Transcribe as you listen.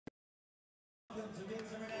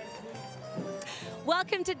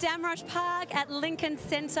Welcome to Damrosch Park at Lincoln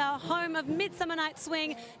Center, home of Midsummer Night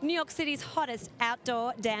Swing, New York City's hottest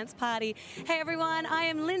outdoor dance party. Hey everyone, I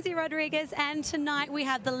am Lindsay Rodriguez, and tonight we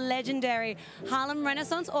have the legendary Harlem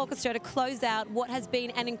Renaissance Orchestra to close out what has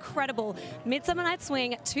been an incredible Midsummer Night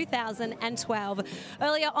Swing 2012.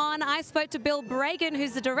 Earlier on, I spoke to Bill Bragan,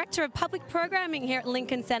 who's the Director of Public Programming here at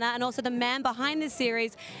Lincoln Center and also the man behind this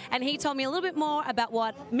series, and he told me a little bit more about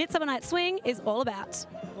what Midsummer Night Swing is all about.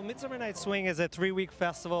 Well, Midsummer Night Swing is a three-week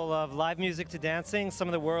festival of live music to dancing, some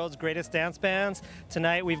of the world's greatest dance bands.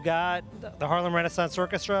 Tonight we've got the Harlem Renaissance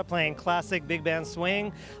Orchestra playing classic big band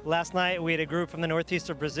swing. Last night we had a group from the northeast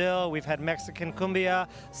of Brazil. We've had Mexican cumbia,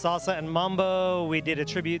 salsa, and mambo. We did a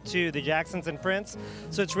tribute to the Jacksons and Prince.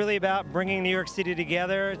 So it's really about bringing New York City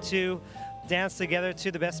together to dance together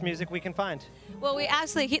to the best music we can find. Well, we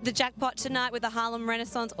actually hit the jackpot tonight with the Harlem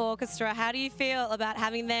Renaissance Orchestra. How do you feel about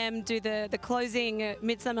having them do the closing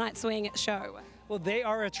Midsummer Night Swing show? Well, they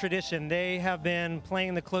are a tradition. They have been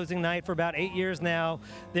playing the closing night for about 8 years now.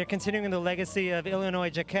 They're continuing the legacy of Illinois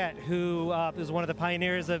Jacquet, who was one of the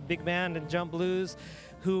pioneers of big band and jump blues,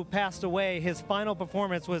 who passed away. His final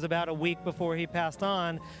performance was about a week before he passed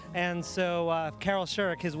on. And so Carol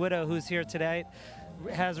Sherrick, his widow, who's here today,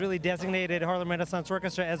 has really designated Harlem Renaissance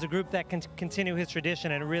Orchestra as a group that can continue his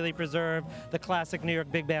tradition and really preserve the classic New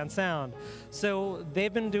York big band sound. So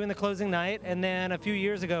they've been doing the closing night, and then a few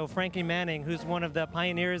years ago, Frankie Manning, who's one of the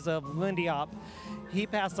pioneers of Lindy, he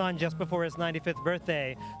passed on just before his 95th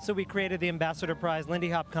birthday. So we created the Ambassador Prize Lindy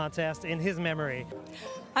Hop contest in his memory.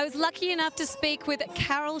 I was lucky enough to speak with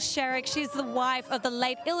Carol Sherrick. She's the wife of the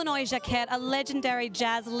late Illinois Jacquet, a legendary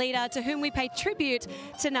jazz leader to whom we pay tribute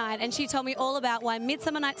tonight. And she told me all about why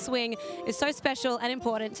Midsummer Night Swing is so special and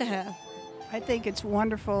important to her. I think it's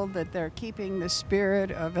wonderful that they're keeping the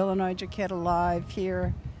spirit of Illinois Jacquet alive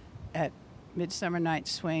here at Midsummer Night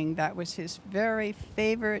Swing. That was his very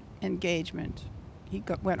favorite engagement. He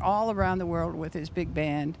went all around the world with his big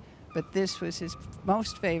band, but this was his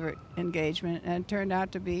most favorite engagement, and it turned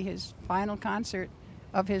out to be his final concert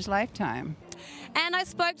of his lifetime. And I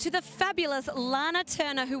spoke to the fabulous Lana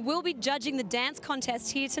Turner, who will be judging the dance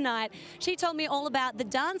contest here tonight. She told me all about the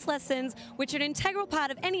dance lessons, which are an integral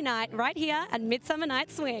part of any night right here at Midsummer Night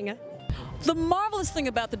Swing. The marvelous thing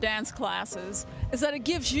about the dance classes is that it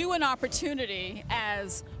gives you an opportunity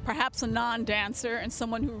as perhaps a non-dancer and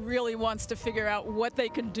someone who really wants to figure out what they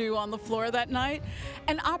can do on the floor that night,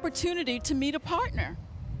 an opportunity to meet a partner.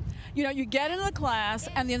 You know, you get into the class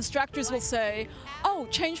and the instructors will say, oh,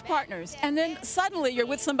 change partners. And then suddenly you're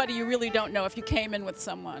with somebody you really don't know if you came in with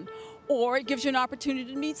someone. Or it gives you an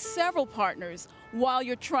opportunity to meet several partners while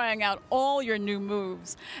you're trying out all your new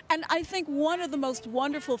moves. And I think one of the most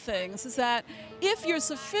wonderful things is that if you're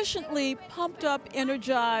sufficiently pumped up,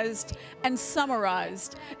 energized, and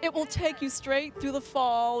summarized, it will take you straight through the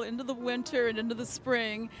fall, into the winter, and into the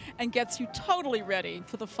spring, and gets you totally ready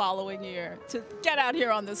for the following year to get out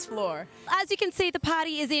here on this floor. As you can see, the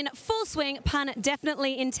party is in full swing, pun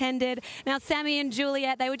definitely intended. Now, Sammy and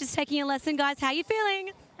Juliet, they were just taking a lesson. Guys, how you feeling?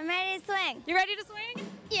 I'm ready to swing. You ready to swing?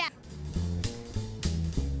 Yeah.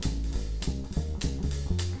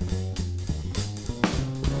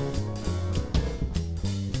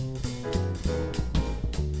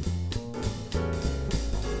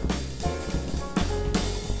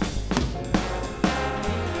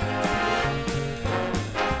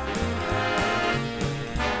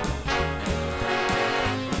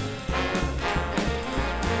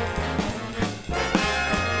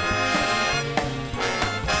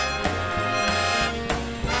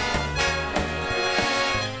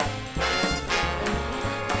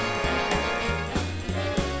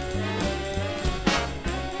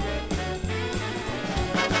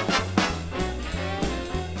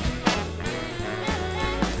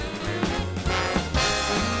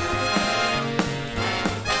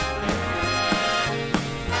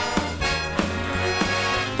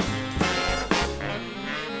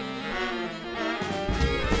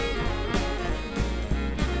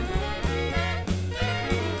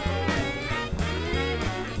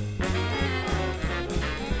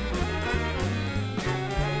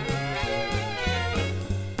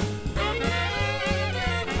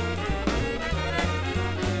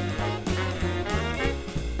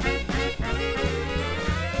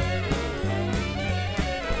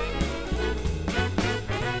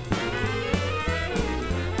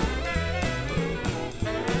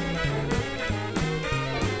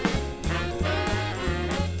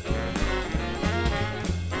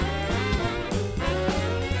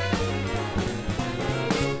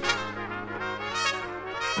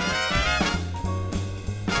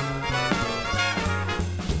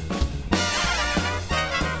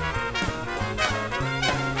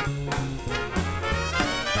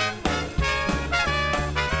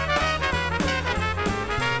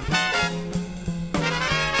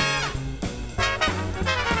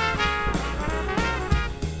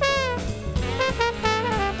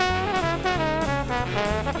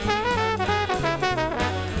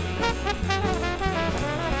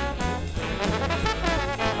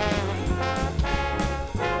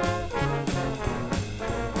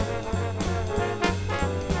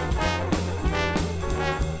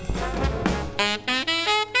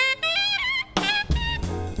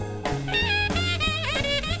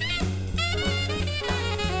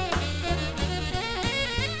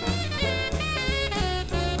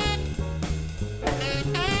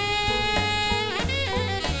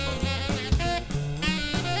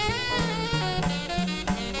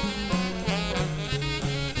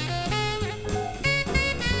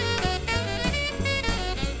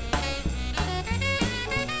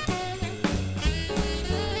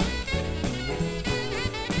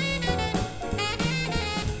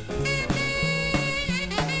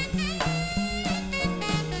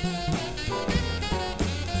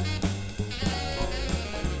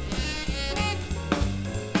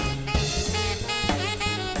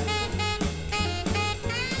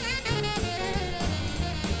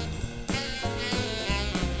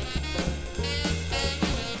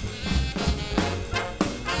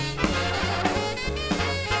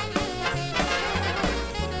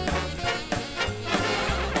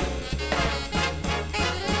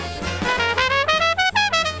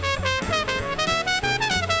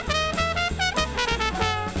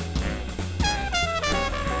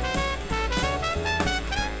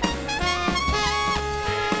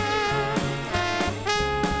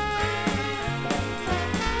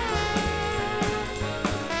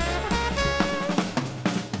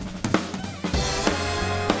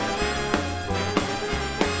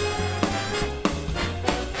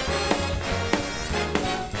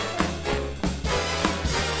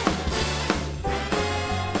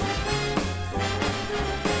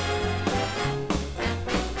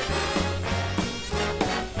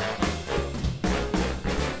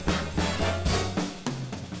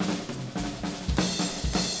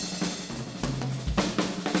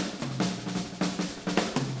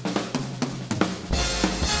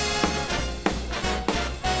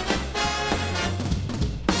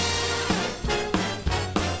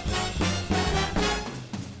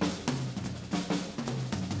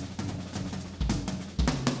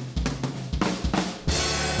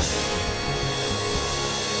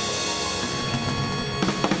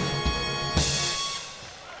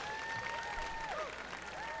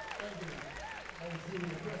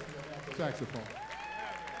 saxophone.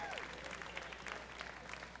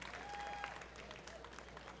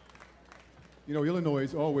 You know,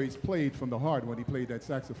 Illinois always played from the heart when he played that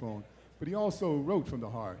saxophone, but he also wrote from the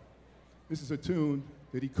heart. This is a tune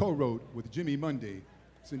that he co-wrote with Jimmy Monday.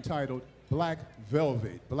 It's entitled Black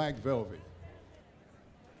Velvet, Black Velvet.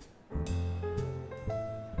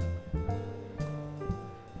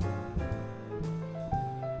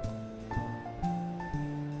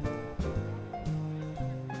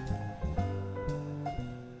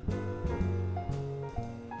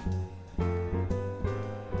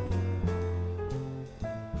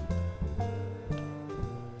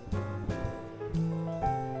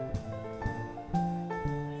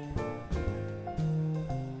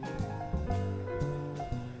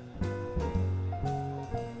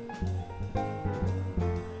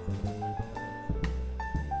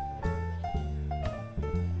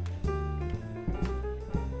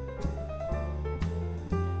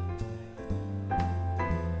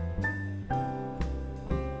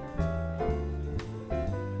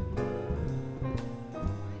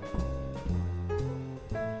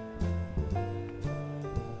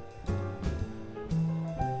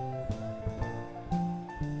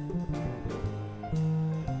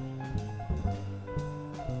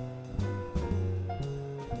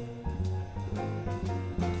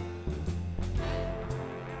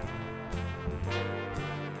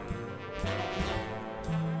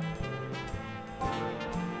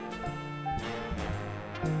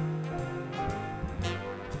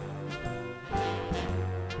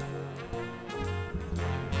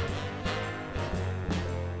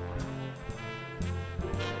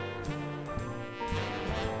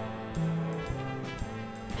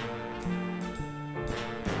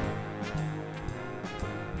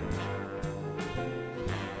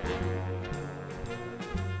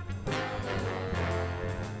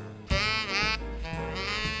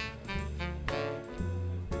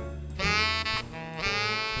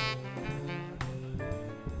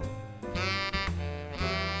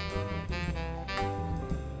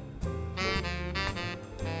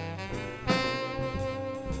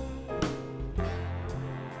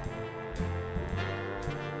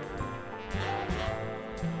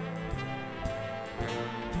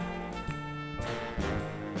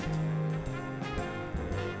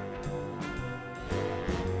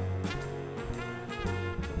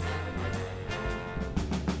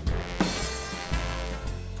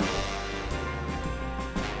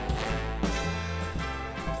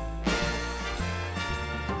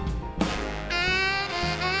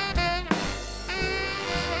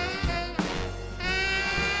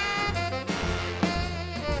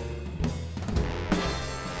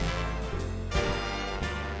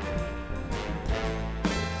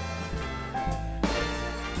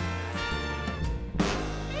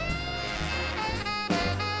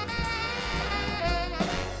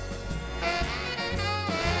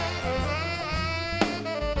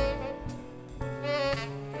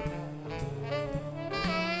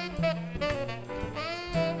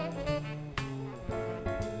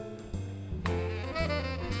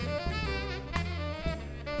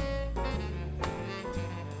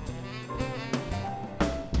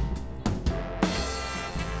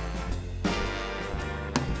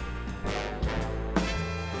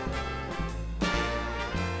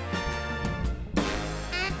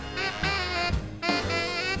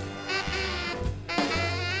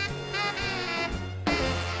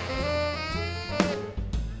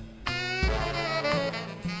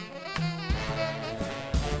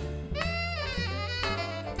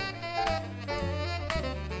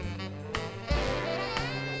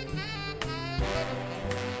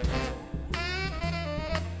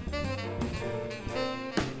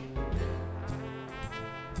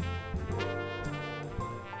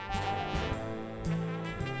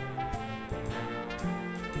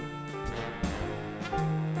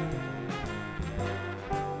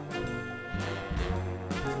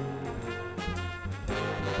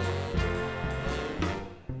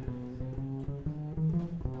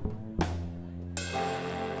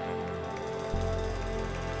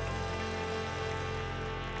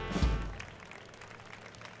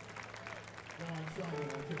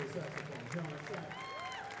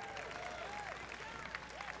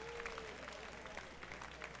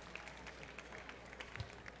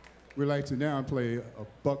 We'd like to now play a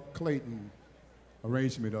Buck Clayton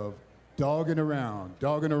arrangement of Doggin' Around,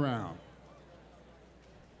 Doggin' Around.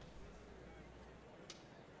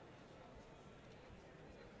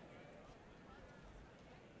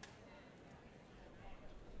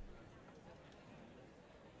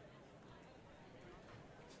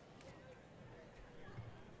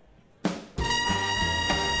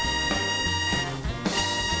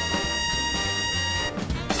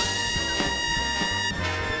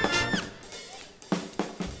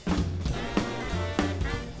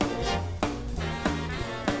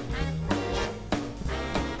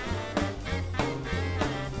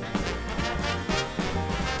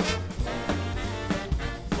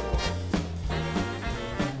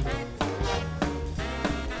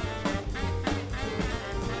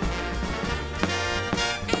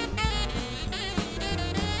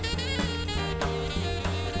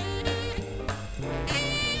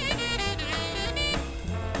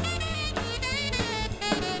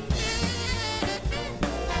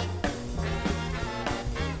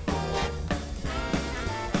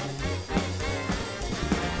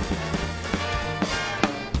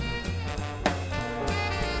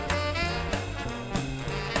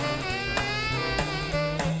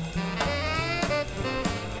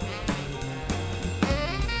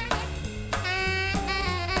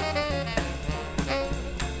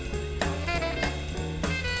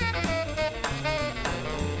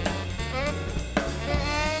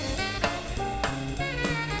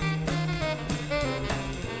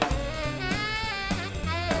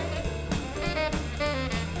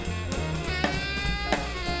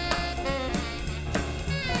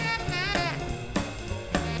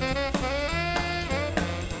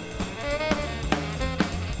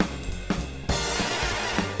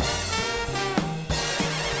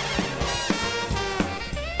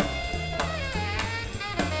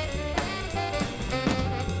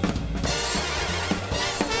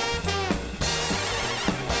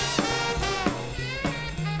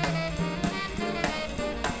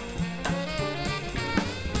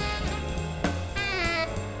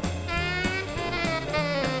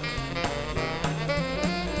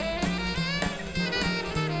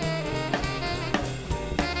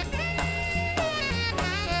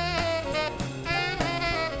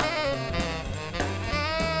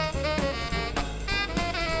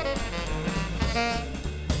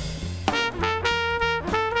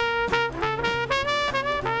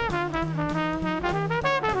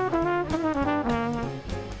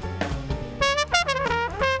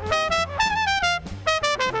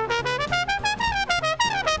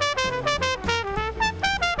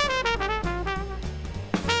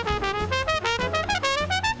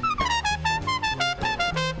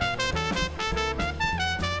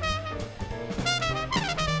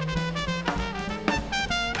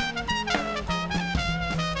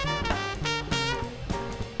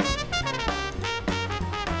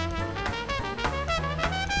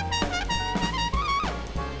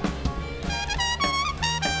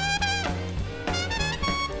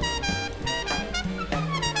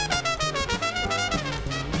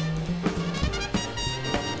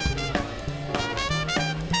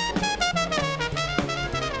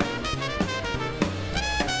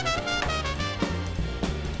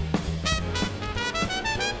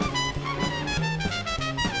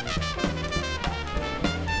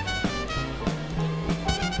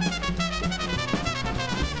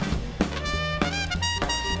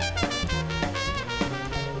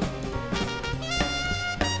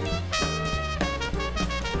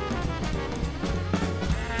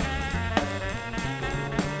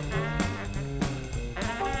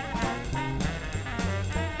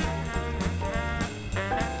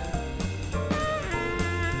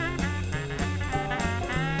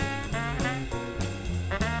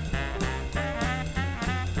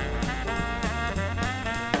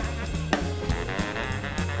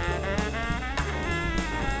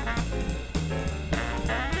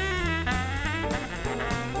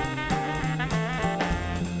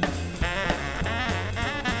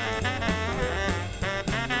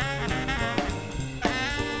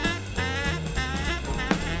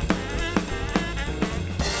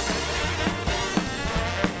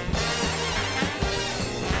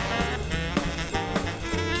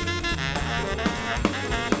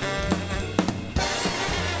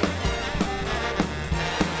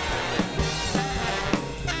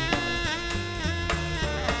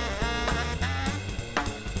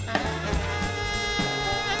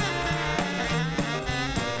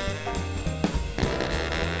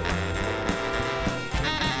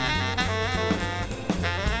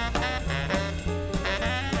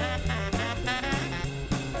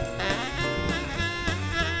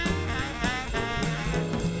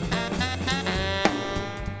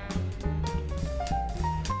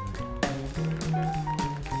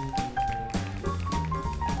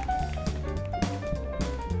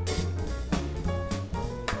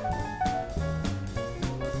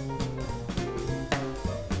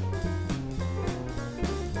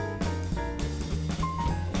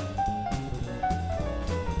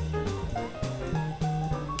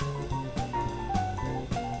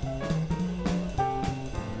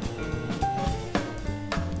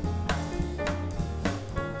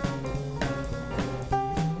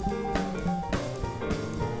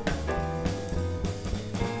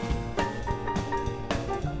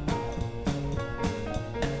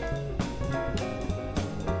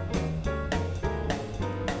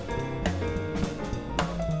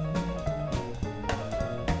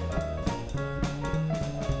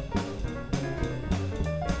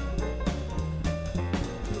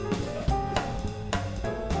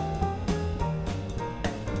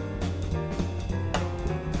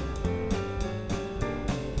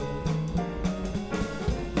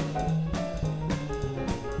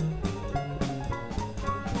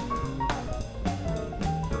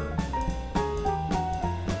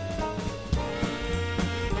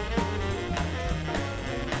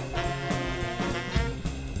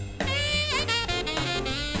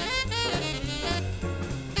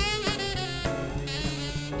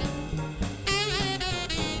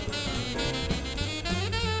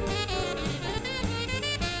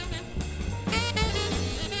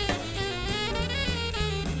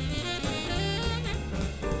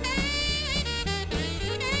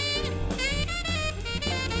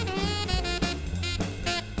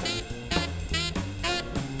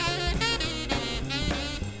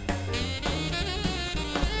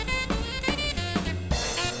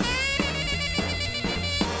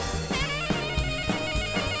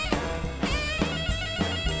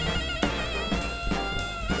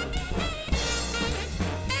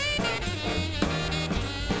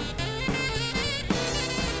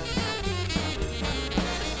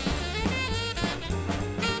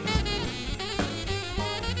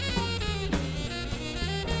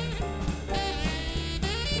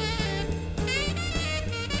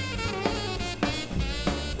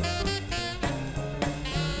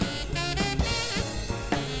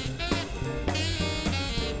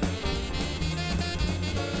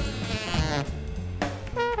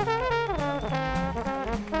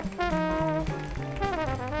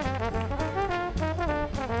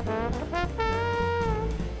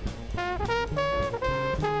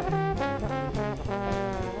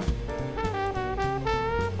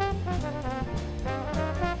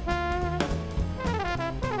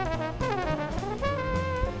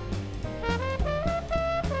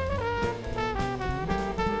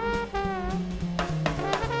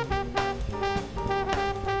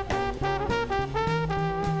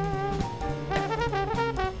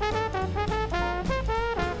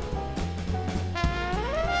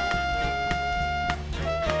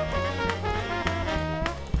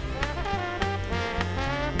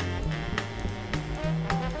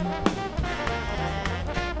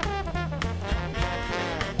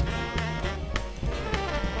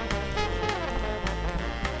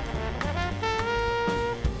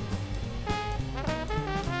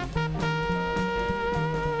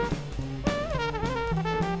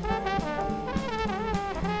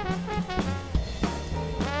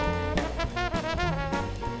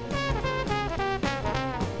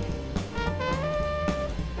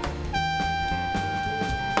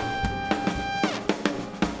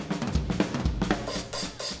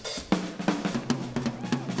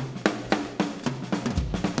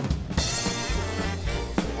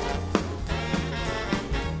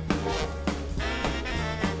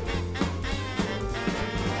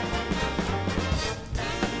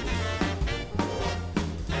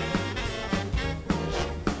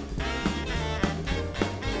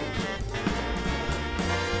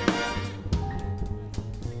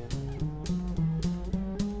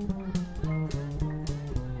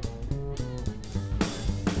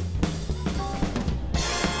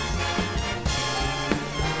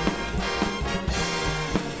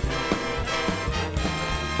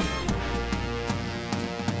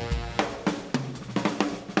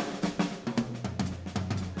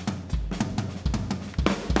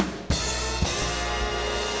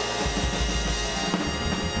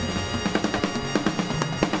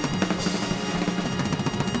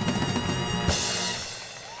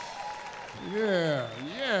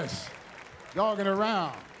 dogging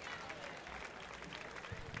around.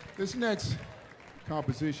 This next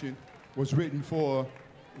composition was written for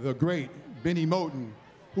the great Benny Moten,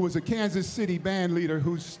 who was a Kansas City band leader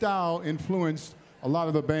whose style influenced a lot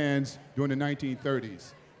of the bands during the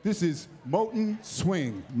 1930s. This is Moten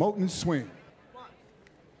Swing, Moten Swing.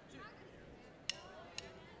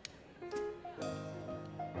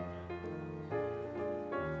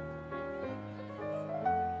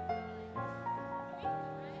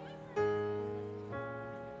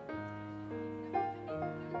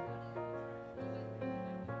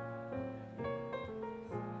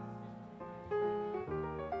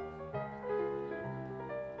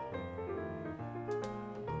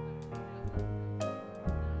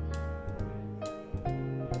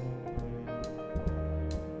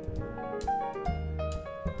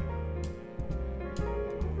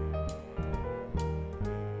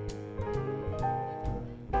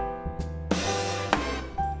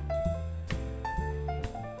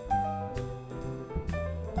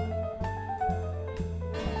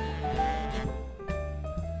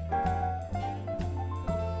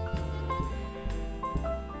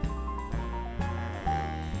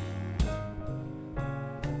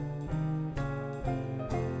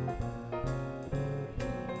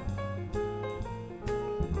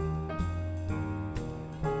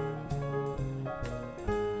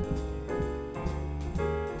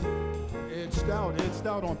 Ed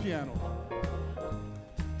Stout on piano.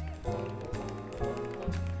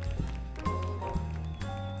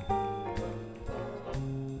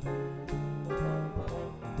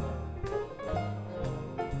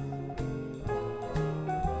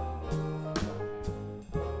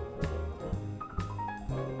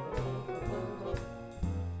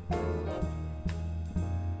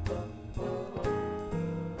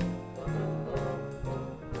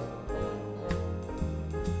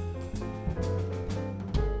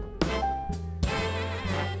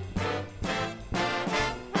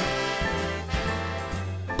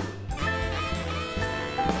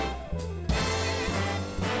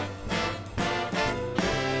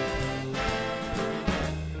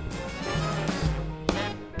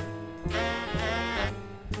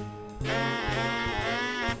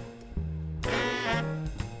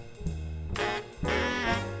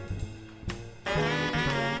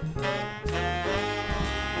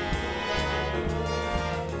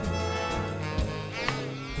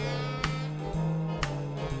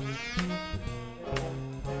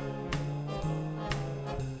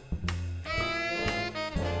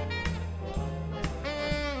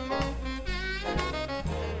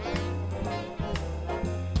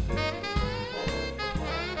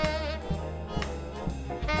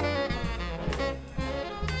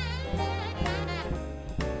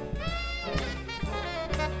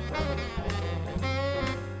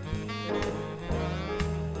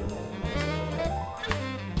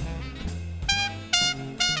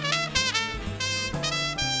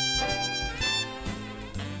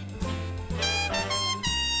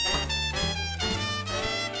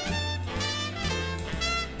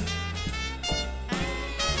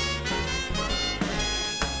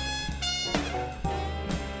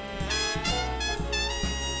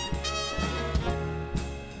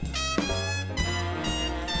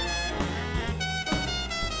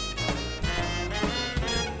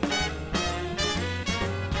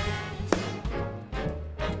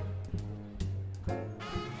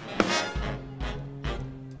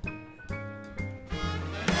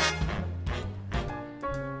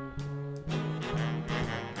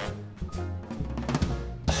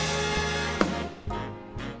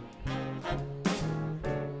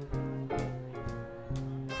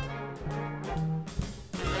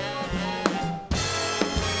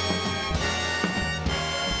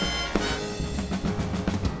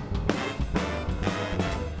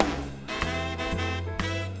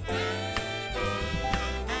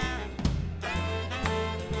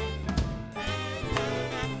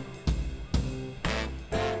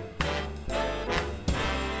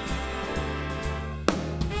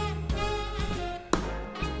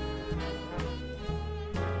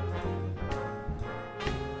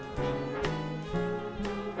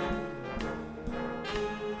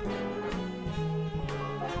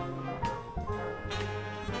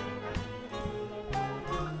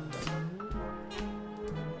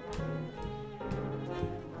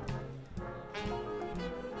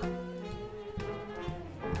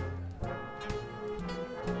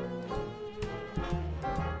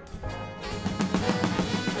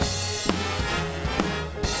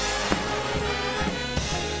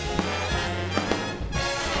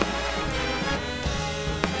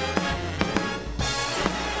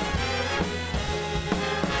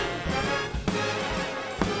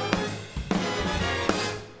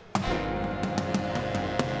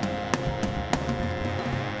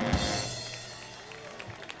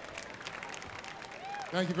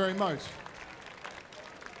 Thank you very much.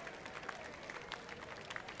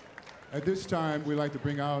 At this time, we'd like to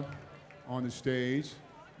bring out on the stage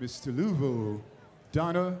Miss Tuluvu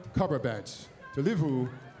Donna Cumberbatch. Tuluvu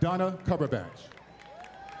Donna Cumberbatch.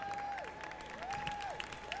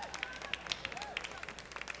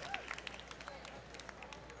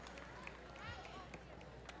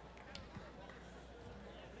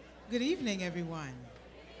 Good evening, everyone.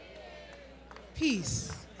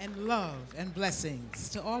 Peace and love and blessings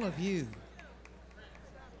to all of you.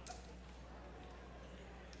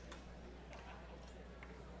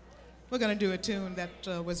 We're going to do a tune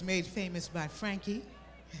that was made famous by Frankie,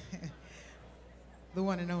 the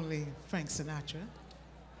one and only Frank Sinatra.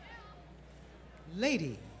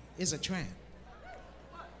 Lady is a Tramp.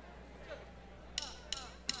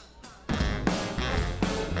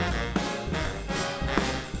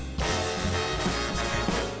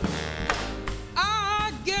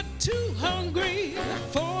 I get too hungry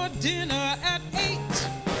for dinner at 8.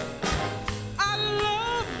 I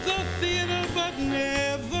love the theater, but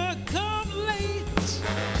never come late.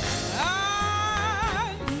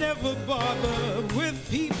 I never bother with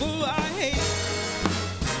people I hate.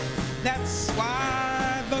 That's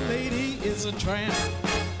why the lady is a tramp.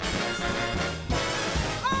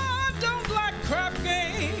 I don't like crap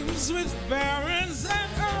games with barons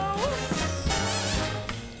and earls.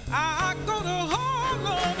 I go to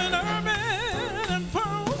Harlem and Urban and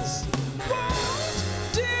Pearls. Won't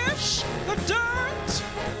dish the dirt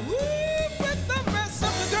with the rest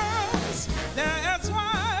of the girls. That's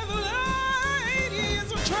why the lady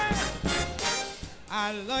is a tramp.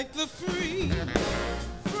 I like the free,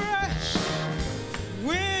 fresh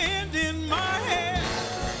wind in my hair,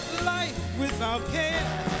 life without care.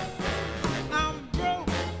 I'm broke,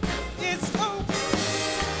 it's open,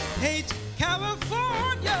 hate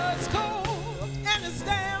California, it's cold and it's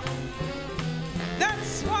damp.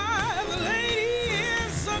 That's why the lady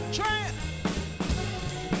is a tramp.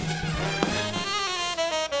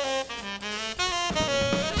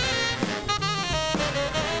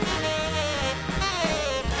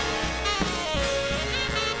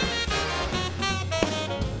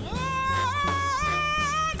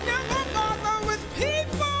 I never bother with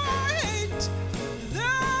people I hate.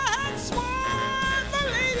 That's why the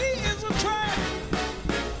lady is a tramp.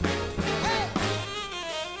 Hey.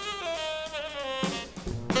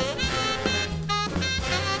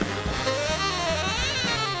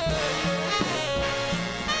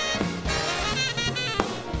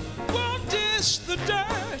 Won't dish the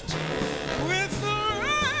dirt with the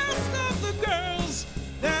rest of the girls.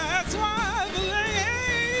 That's why the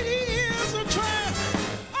lady is a tramp.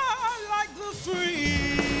 I like the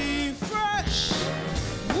free, fresh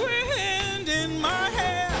wind in my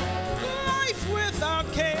hair, life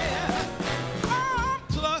without care. I'm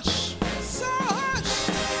plush, so hush.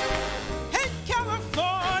 Hate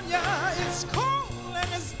California, it's cold and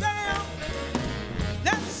it's damp.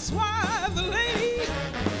 That's why the lady,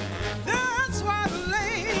 that's why the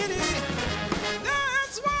lady,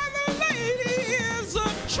 that's why the lady is a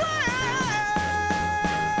tramp.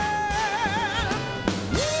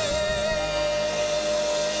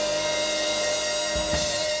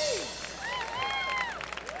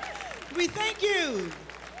 We thank you.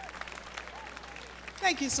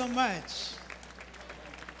 Thank you so much.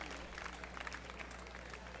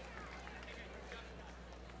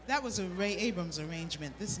 That was a Ray Abrams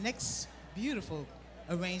arrangement. This next beautiful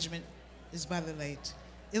arrangement is by the late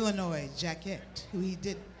Illinois Jacquet, who he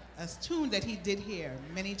did a tune that he did here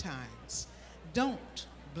many times. Don't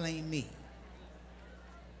Blame Me.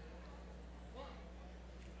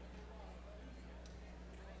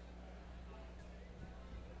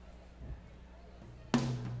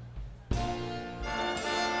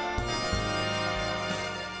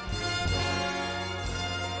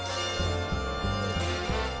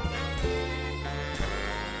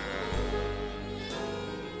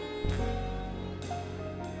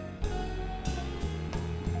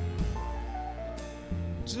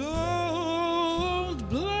 Don't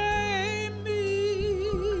blame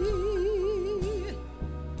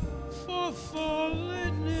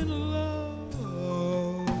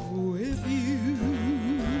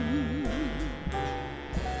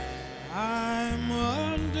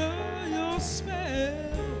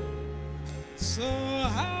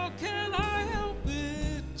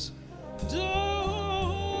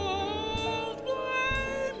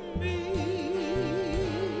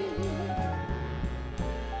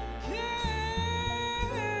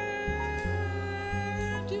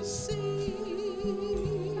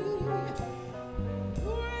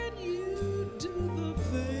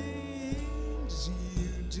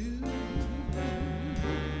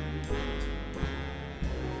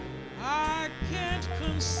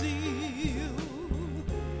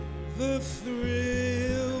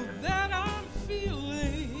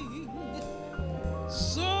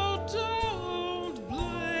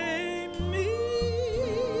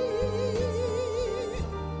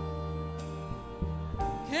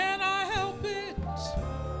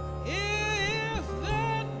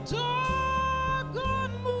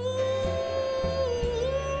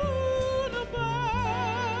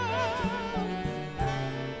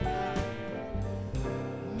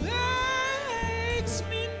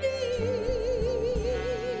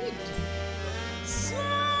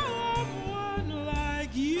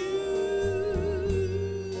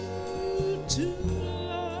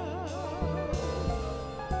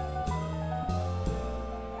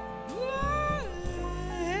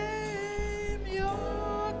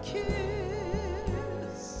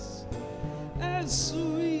as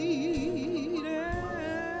sweet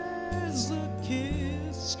as a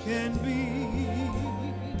kiss can be,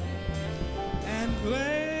 and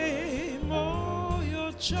blame all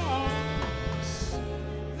your charms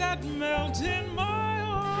that melt in my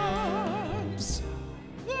arms.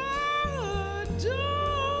 But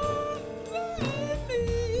don't blame me.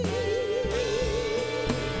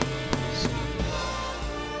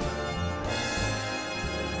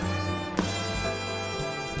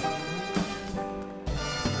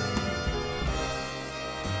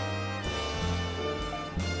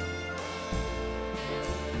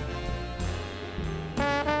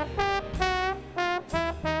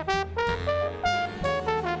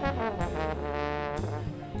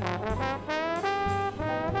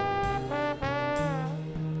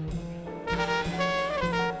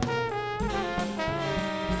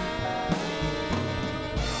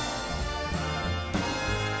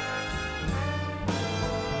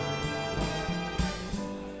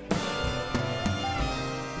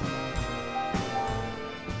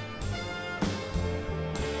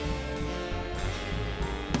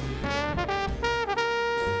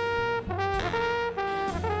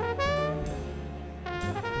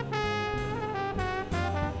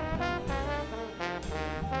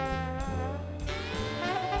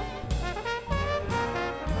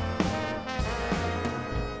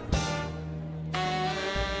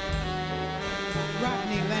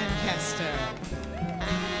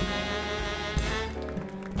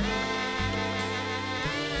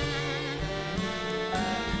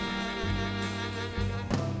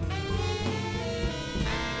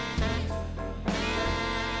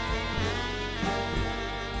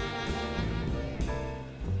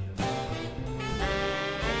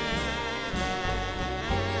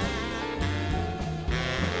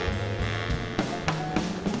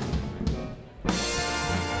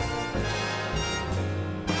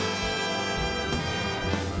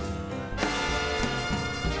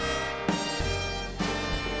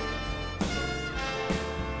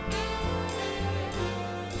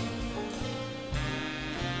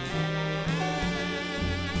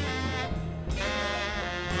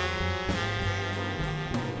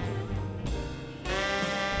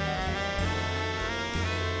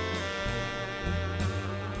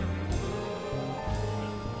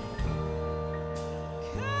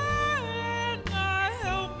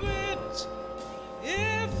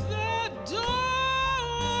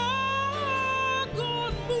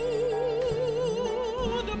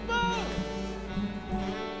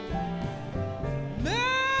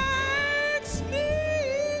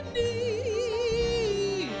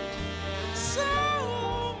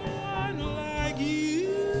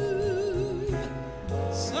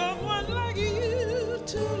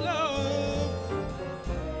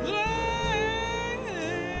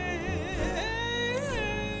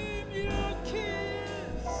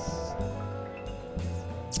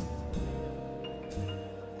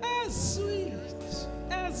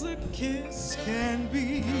 Kiss can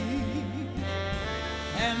be,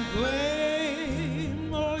 and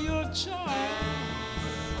blame all your charms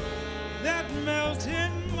that melt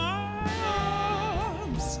in my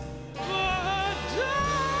arms. But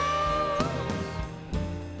don't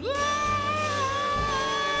blame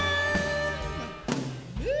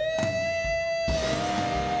me.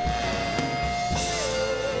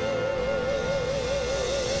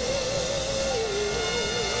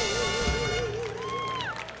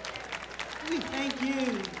 We thank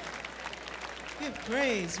you. Give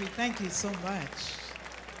praise. We thank you so much.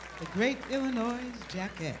 The great Illinois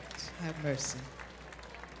Jacquet. Have mercy.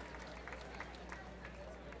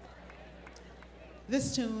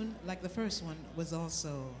 This tune, like the first one, was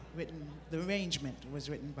also written, the arrangement was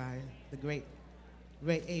written by the great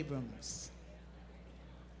Ray Abrams,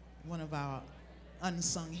 one of our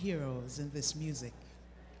unsung heroes in this music.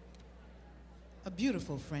 A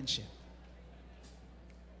beautiful friendship.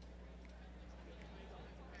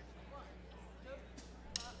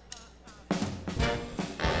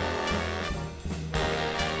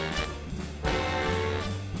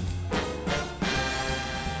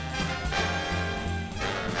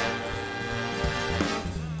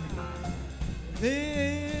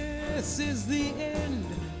 This is the end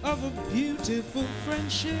of a beautiful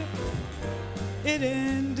friendship. It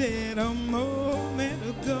ended a moment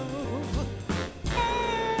ago.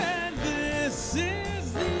 And this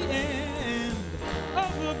is the end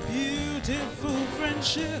of a beautiful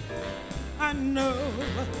friendship. I know,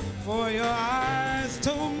 for your eyes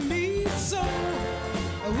told me so.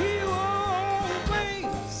 We were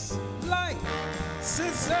always like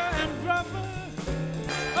sister and brother.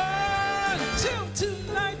 Until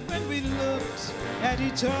tonight when we looked at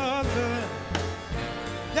each other,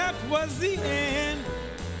 that was the end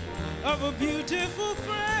of a beautiful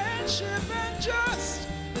friendship and just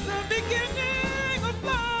the beginning of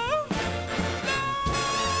love. Love.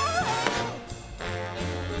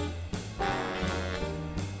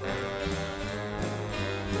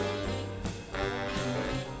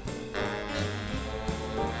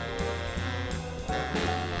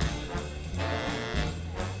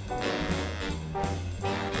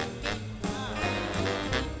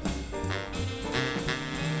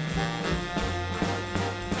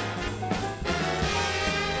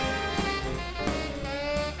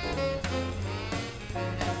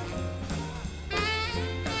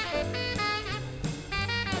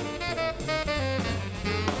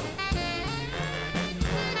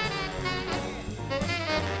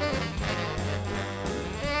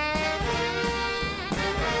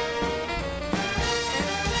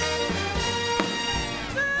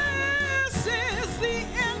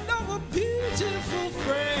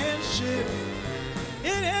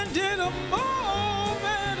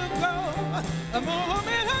 A moment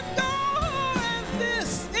ago, and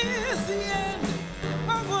this is the end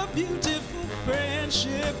of a beautiful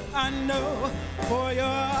friendship. I know, for your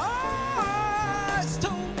eyes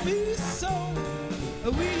told me so.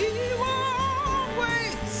 We were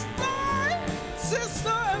always like sister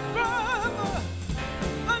and brother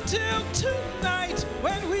until tonight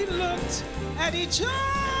when we looked at each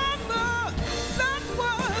other. That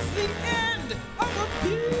was the end of a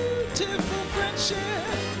beautiful friendship.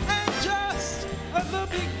 Of the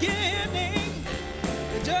beginning,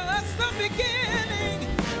 just the beginning,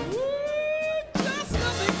 ooh, just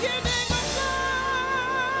the beginning of love.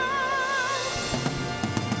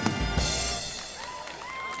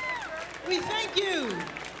 We thank you,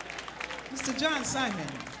 Mr. John Simon,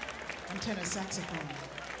 on tenor saxophone.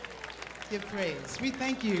 Give praise. We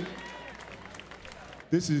thank you.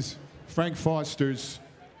 This is Frank Foster's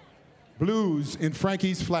Blues in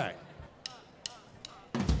Frankie's Flat.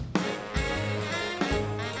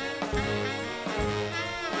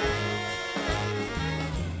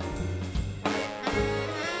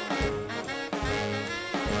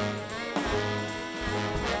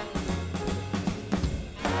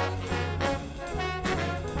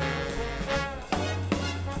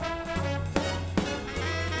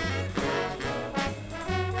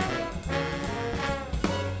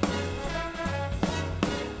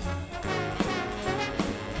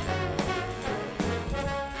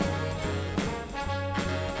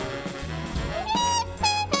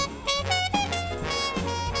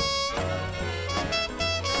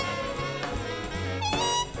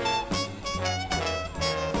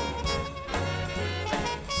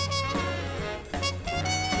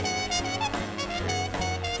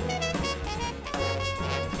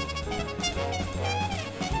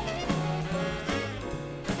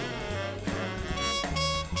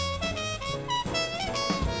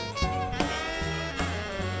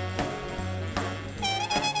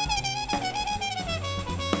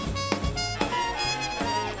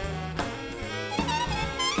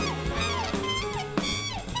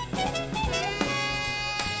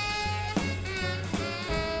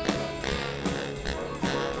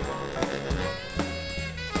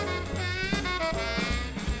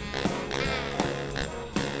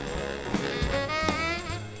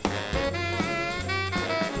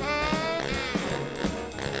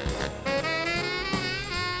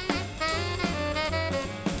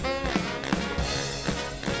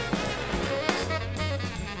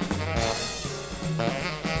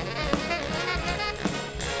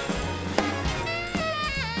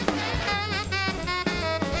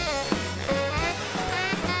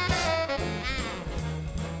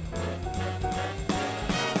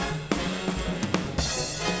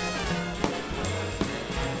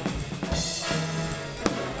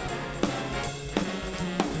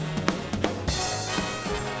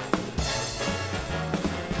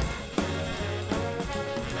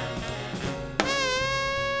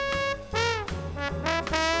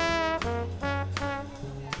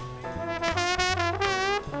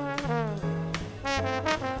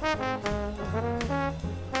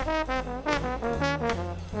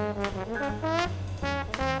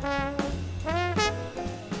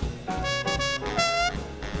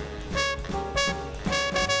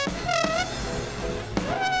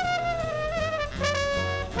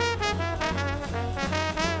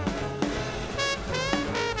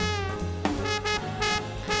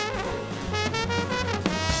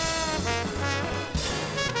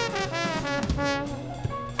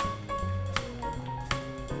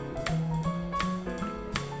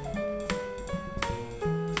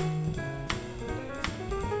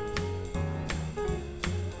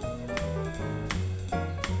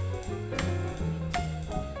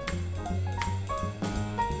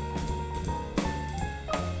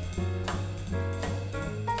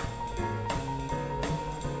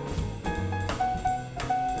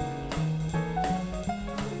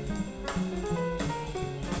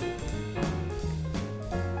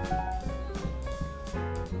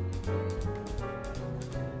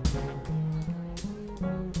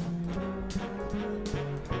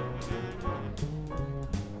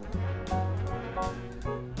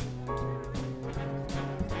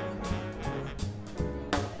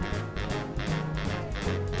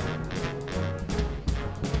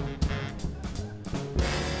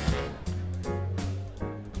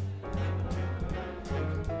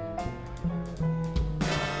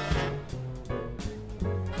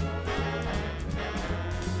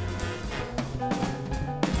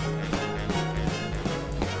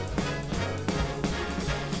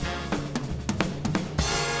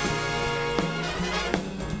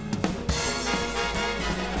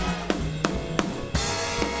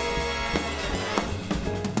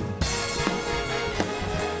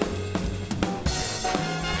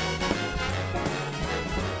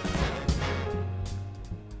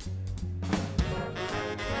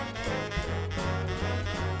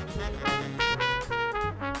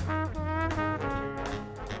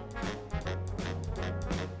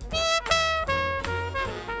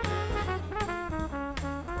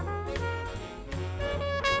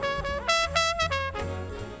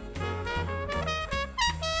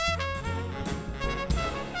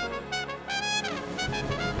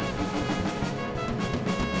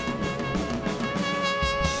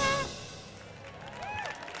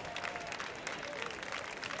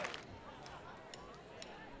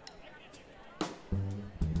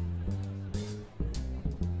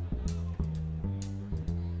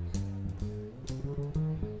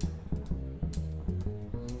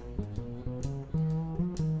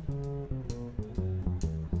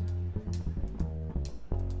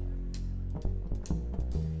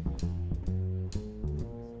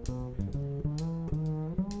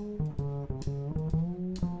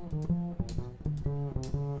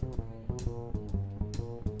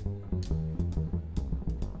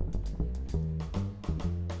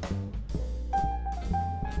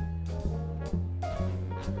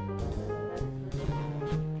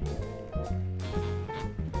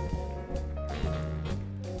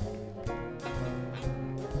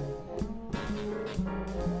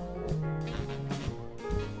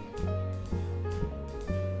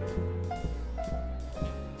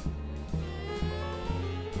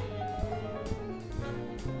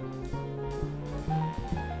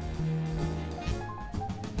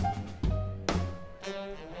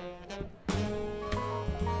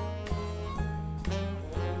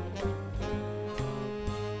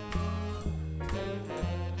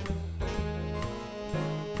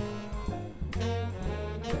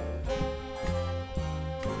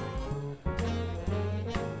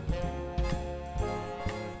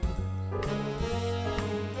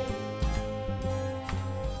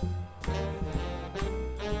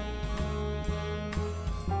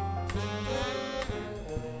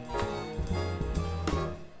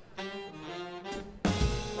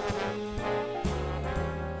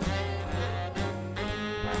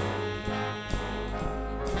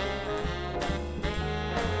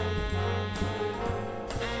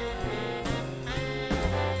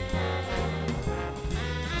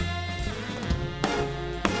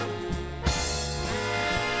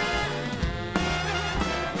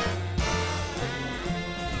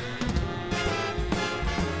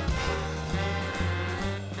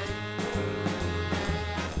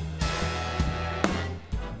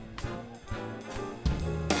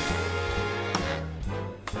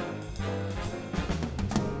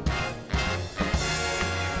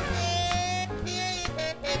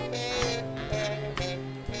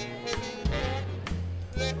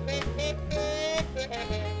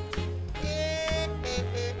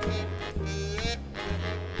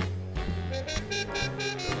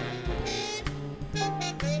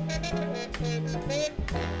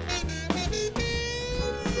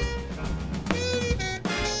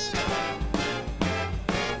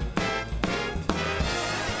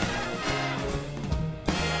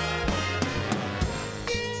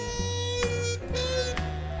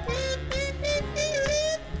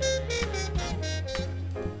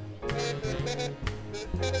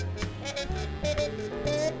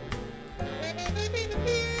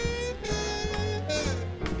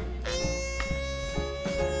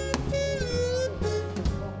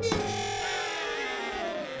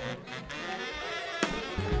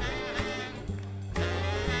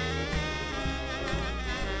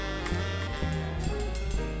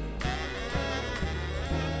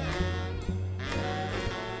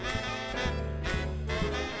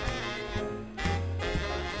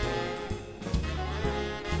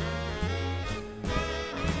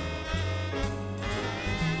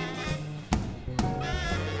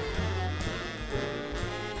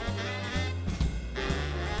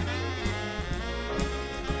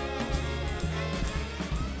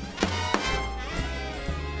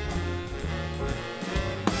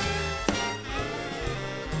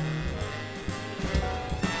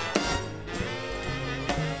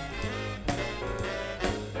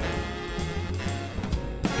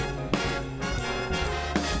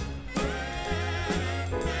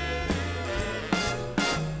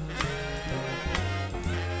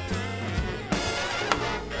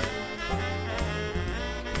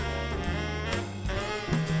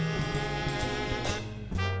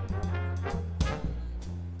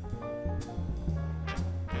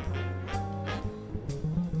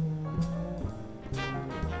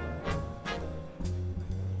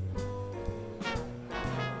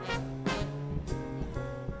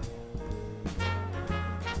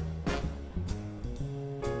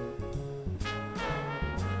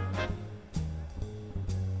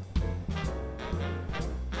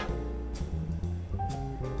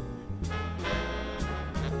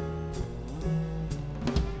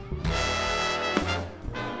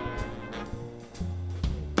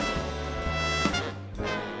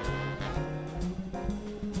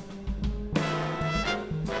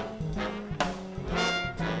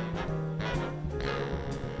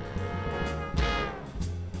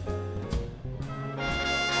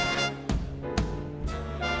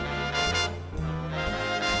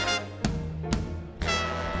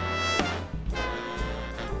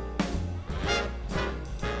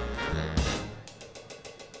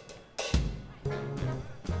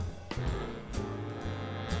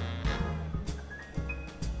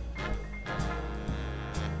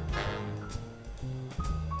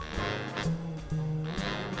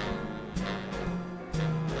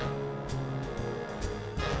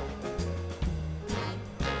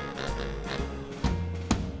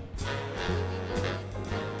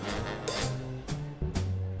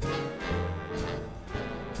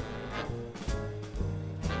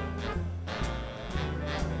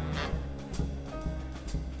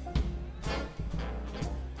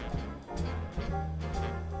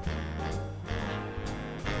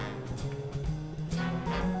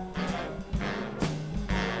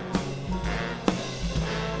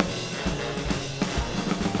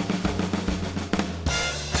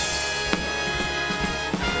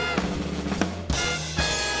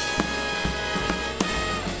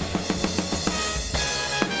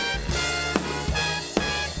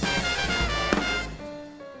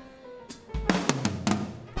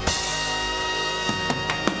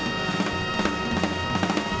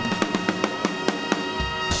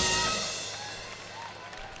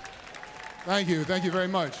 Thank you very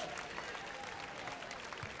much.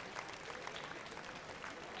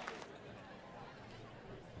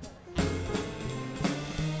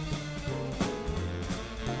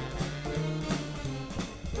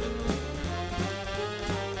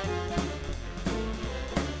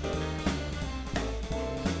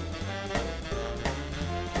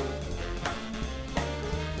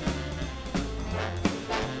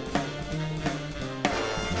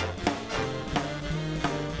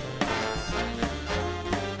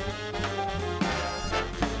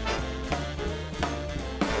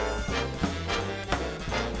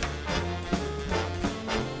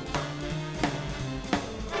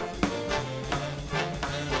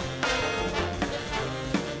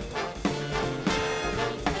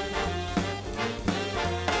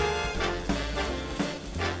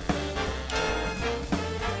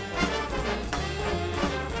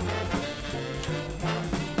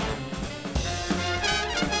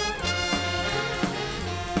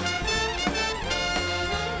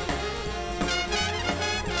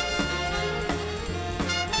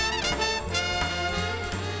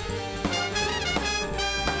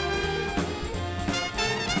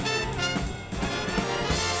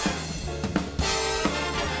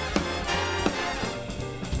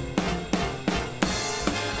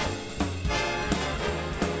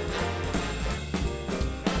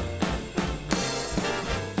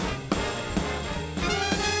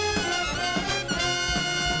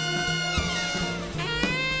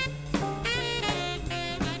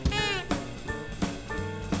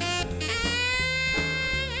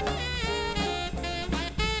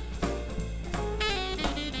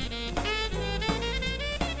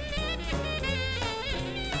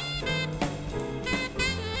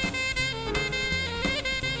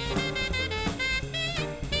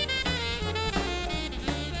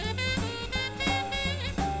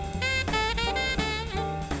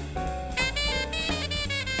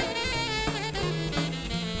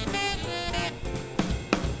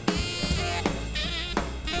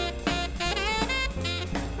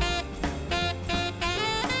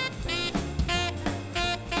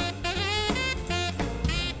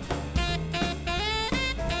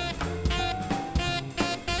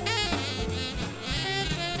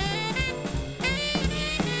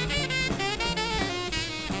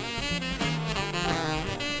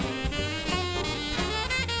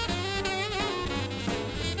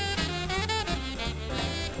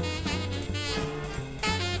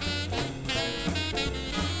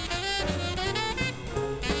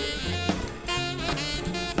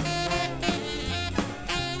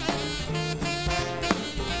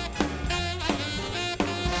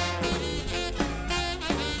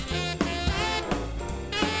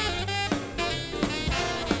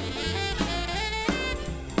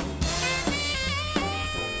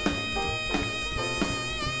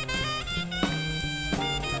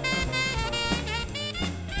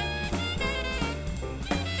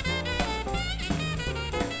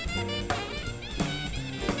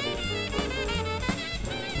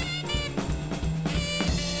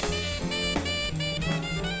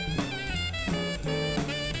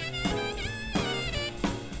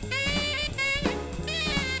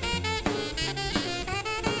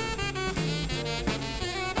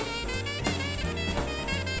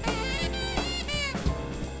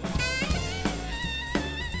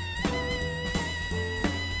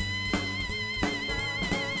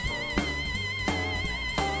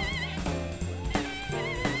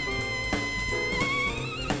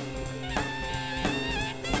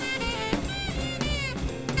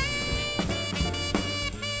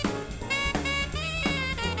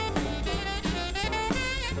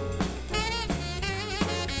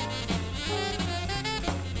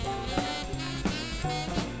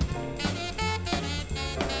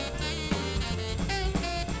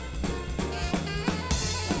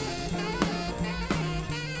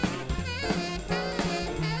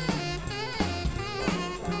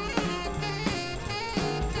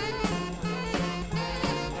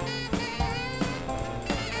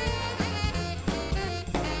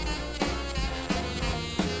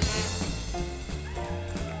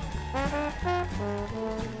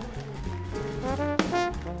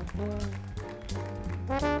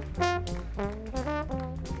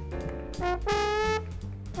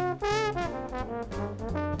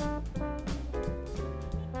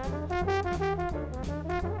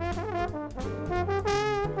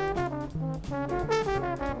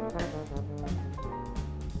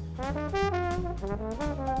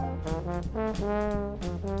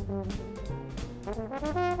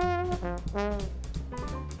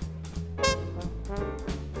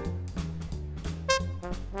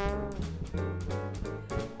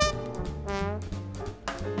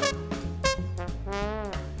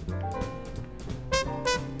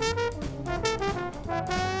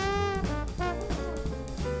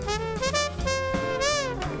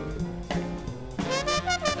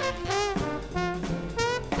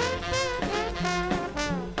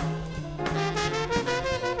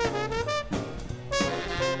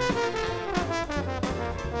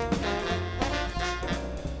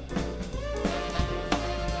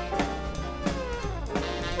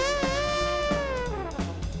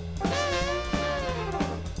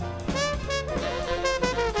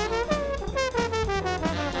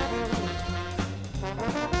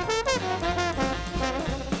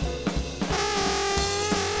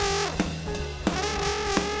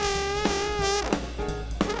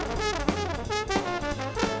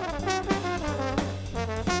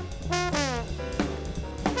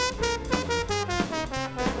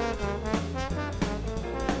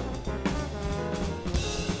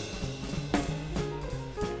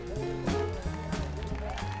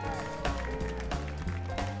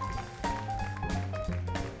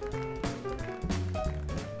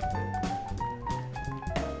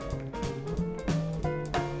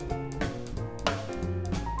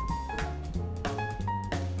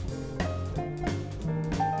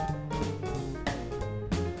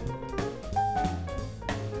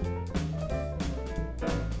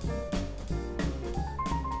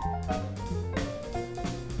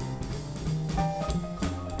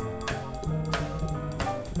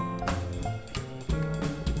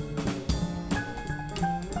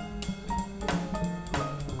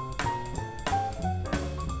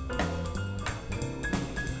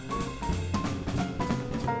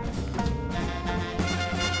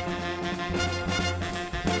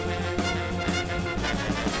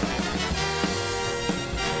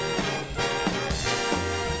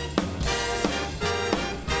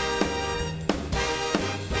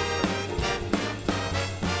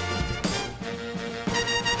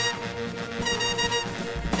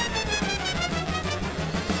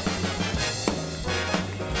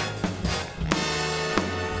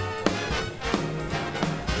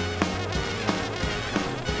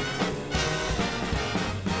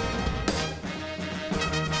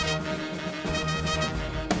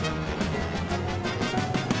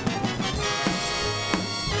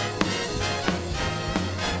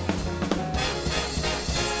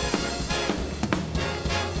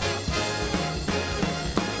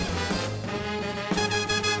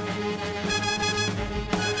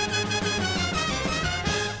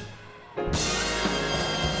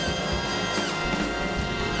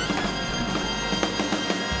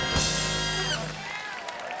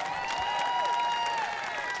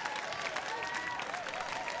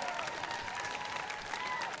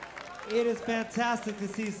 It is fantastic to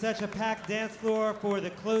see such a packed dance floor for the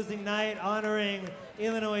closing night, honoring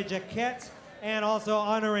Illinois Jacquet and also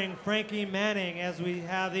honoring Frankie Manning as we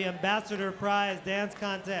have the Ambassador Prize Dance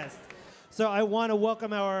Contest. So I want to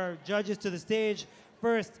welcome our judges to the stage.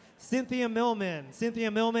 First, Cynthia Millman.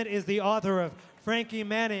 Cynthia Millman is the author of Frankie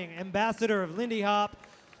Manning, Ambassador of Lindy Hop.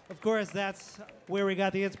 Of course, that's where we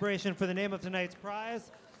got the inspiration for the name of tonight's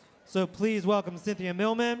prize. So please welcome Cynthia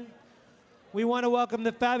Millman. We want to welcome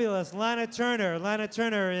the fabulous Lana Turner. Lana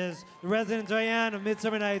Turner is the resident Diane of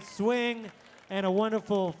Midsummer Night Swing and a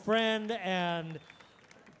wonderful friend and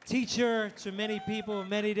teacher to many people,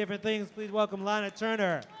 many different things. Please welcome Lana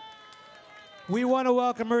Turner. We want to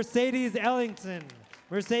welcome Mercedes Ellington.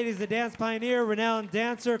 Mercedes, a dance pioneer, renowned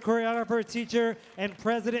dancer, choreographer, teacher, and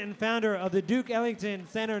president and founder of the Duke Ellington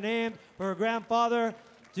Center, named for her grandfather,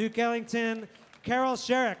 Duke Ellington. Carol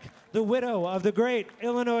Sherrick, the widow of the great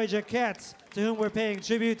Illinois Jacquet, to whom we're paying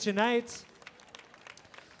tribute tonight.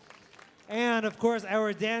 And of course,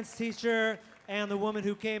 our dance teacher and the woman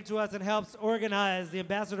who came to us and helps organize the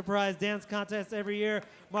Ambassador Prize Dance Contest every year,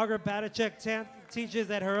 Margaret Batachek, teaches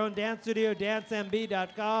at her own dance studio,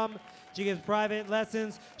 dancemb.com. She gives private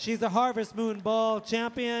lessons. She's a Harvest Moon Ball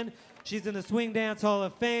champion. She's in the Swing Dance Hall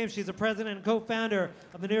of Fame. She's a president and co-founder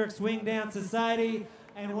of the New York Swing Dance Society,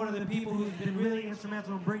 and one of the people who's been really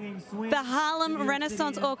instrumental in bringing swing. The Harlem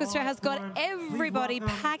Renaissance Orchestra has got everybody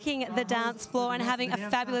packing the dance floor and having a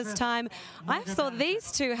fabulous time. I saw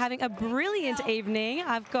these two having a brilliant evening.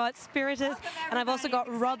 I've got Spiritus and I've also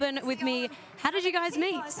got Robin with me. How did you guys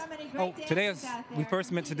meet? Oh, we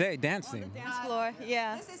first met today, dancing. Dance floor,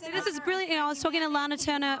 yeah. This is brilliant. You know, I was talking to Lana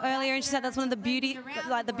Turner earlier, and she said that's one of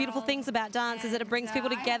the beautiful things about dance is that it brings people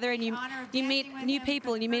together, and you meet new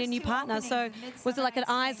people and you meet a new partner. So was it like an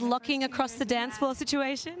eyes locking across the dance floor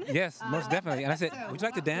situation? Yes, most definitely. And I said, would you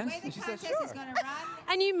like to dance? And she said, sure.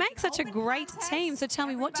 And you make such a great team. So tell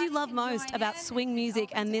me, what do you love most about swing music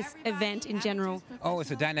and this event in general? Oh,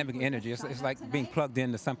 it's a dynamic energy. It's like being plugged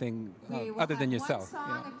into something other than yourself.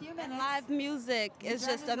 You know? And live music is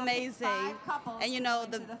just amazing. And you know,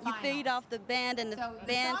 you feed off the band, and the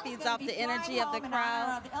band feeds off the energy of the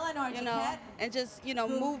crowd. You know, and just, you know,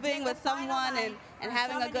 moving with someone and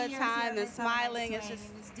having a good time and smiling. It's just...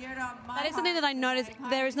 That is something that I noticed.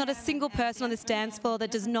 There is not a single person on this dance floor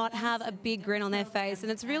that does not have a big grin on their face,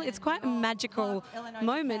 and it's quite a magical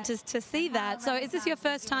moment to see that. So is this your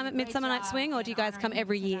first time at Midsummer Night Swing, or do you guys come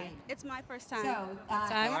every year? It's my first time.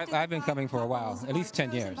 I've been coming for a while, at least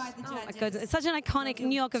 10 years. Oh my goodness. It's such an iconic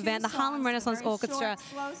New York event, the Harlem Renaissance Orchestra.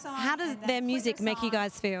 How does their music make you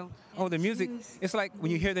guys feel? Oh, the music, it's like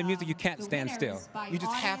when you hear the music, you can't stand still. You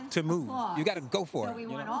just have to move. You got to go for it. You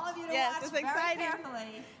know? Yes, it's exciting.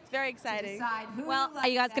 It's very exciting. Well, are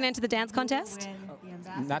you guys going to enter the dance contest?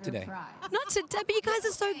 Not today. Not today, but you guys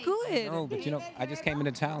are so good. No, but you know, I just came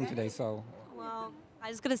into town today, so. Well, I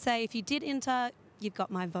just got to say, if you did enter, you've got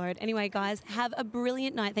my vote. Anyway, guys, have a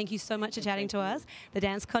brilliant night. Thank you so much for chatting to us. The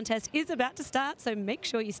dance contest is about to start, so make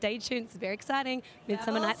sure you stay tuned. It's very exciting.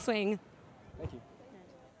 Midsummer Night Swing. Thank you.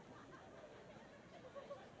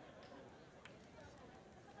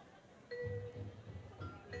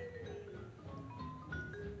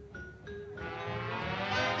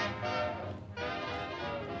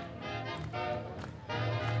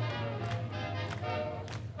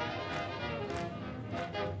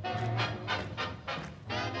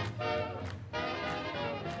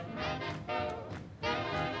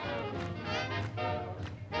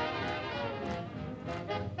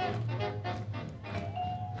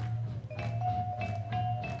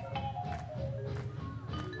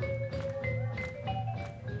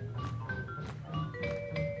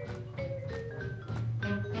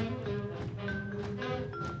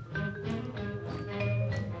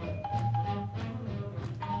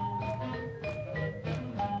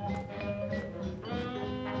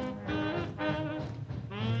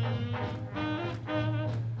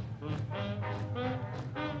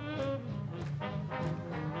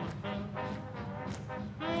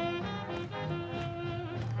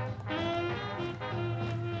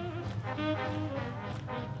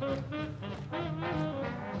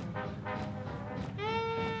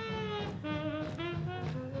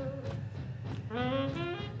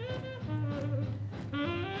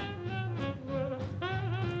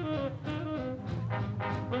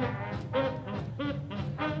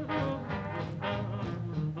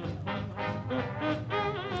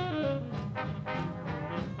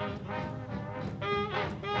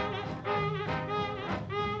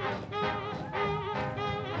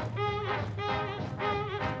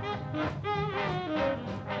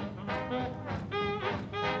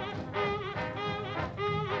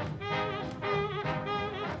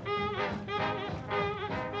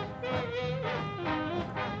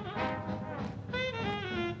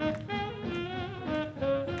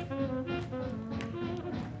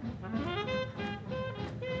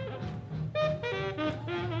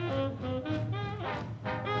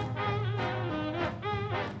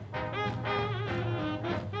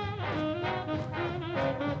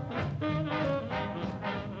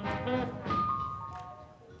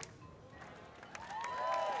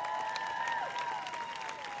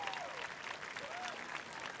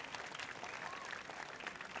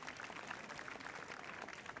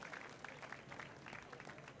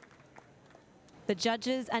 The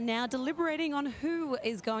judges are now deliberating on who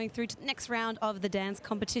is going through to the next round of the dance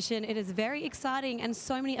competition. It is very exciting and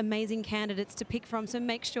so many amazing candidates to pick from, so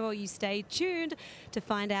make sure you stay tuned to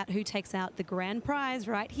find out who takes out the grand prize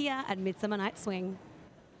right here at Midsummer Night Swing.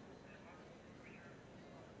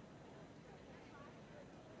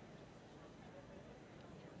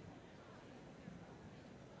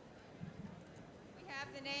 We have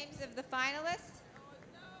the names of the finalists.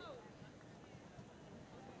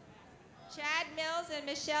 Chad Mills and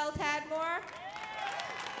Michelle Tadmore.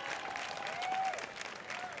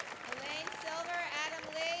 Elaine Silver, Adam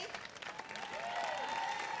Lee.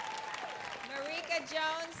 Marika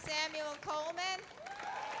Jones, Samuel Coleman.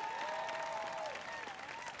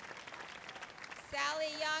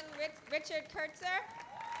 Sally Young, Richard Kurtzer.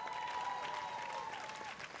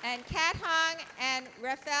 And Kat Hong and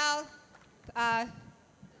Rafael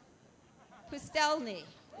Pustelny.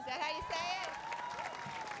 Is that how you say it?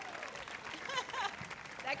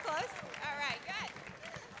 That close? All right, good.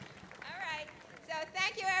 All right. So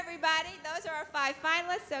thank you, everybody. Those are our 5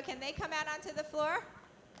 finalists. So can they come out onto the floor?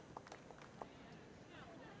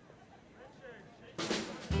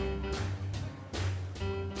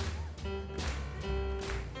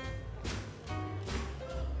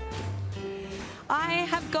 I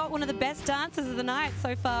have got one of the best dancers of the night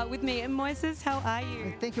so far with me. Moises, how are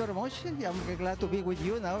you? Thank you very much. I'm very glad to be with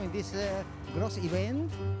you now in this gross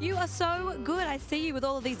event. You are so good. I see you with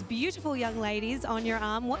all of these beautiful young ladies on your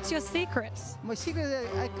arm. What's your secret? My secret is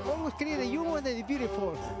I always create the human and the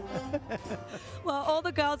beautiful. Well, all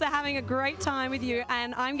the girls are having a great time with you,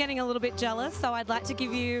 and I'm getting a little bit jealous, so I'd like to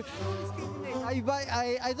give you...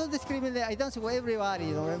 I don't discriminate. I dance with everybody,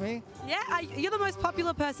 you know what I mean? Yeah, you're the most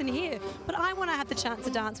popular person here, but I want to have the chance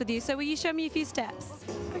to dance with you, so will you show me a few steps?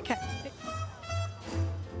 Okay.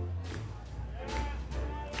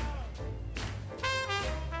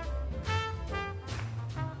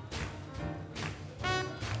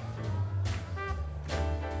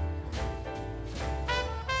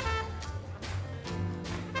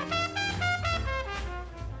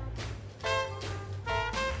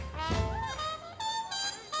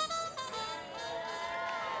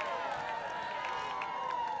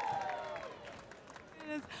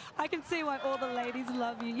 I can see why all the ladies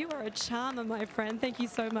love you. You are a charmer, my friend. Thank you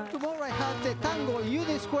so much. Tomorrow I have the tango in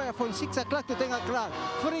Union Square from 6 o'clock to 10 o'clock.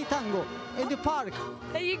 Free tango in the park.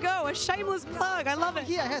 There you go, a shameless plug. I love it.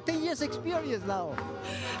 Yeah, I have 10 years experience now.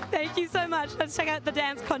 Thank you so much. Let's check out the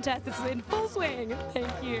dance contest. It's in full swing.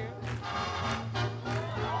 Thank you.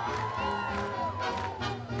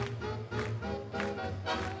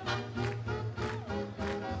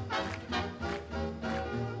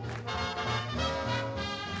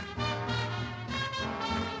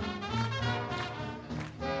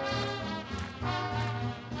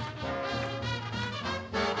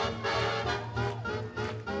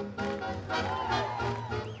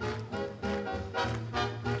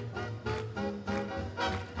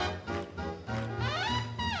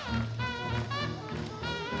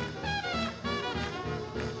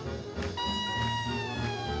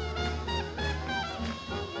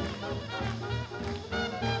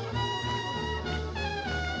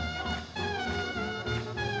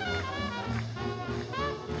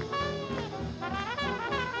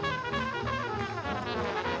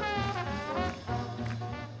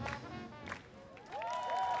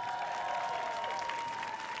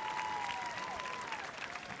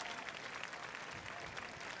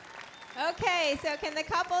 Okay, so can the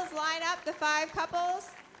couples line up, the 5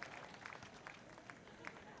 couples?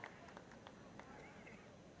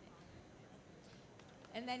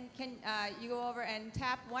 And then can you go over and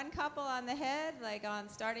tap one couple on the head, like on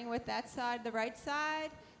starting with that side, the right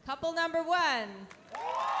side. Couple number 1.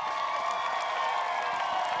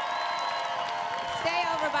 Stay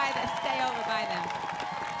over by them, stay over by them.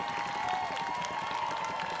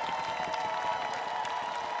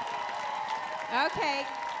 Okay.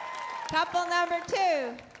 Couple number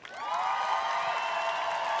 2.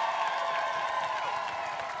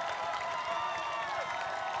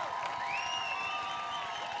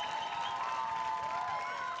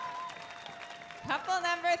 Couple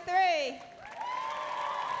number 3.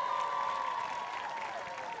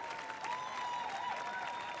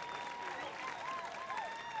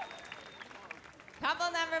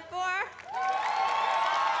 Couple number 4.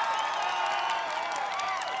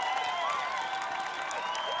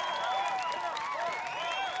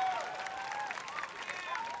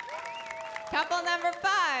 Couple number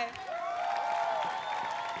 5.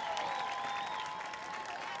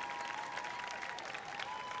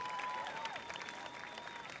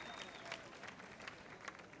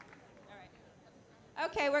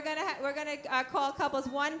 Okay, we're gonna call couples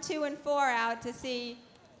 1, 2, and 4 out to see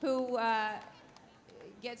who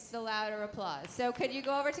gets the louder applause. So could you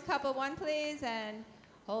go over to couple 1, please, and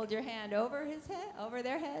hold your hand over his head, over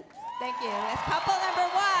their heads? Thank you. That's couple number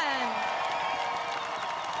 1.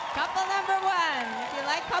 Couple number 1, if you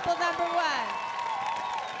like couple number 1.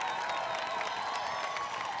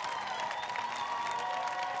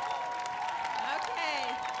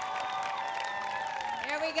 Okay.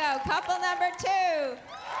 Here we go, couple number 2.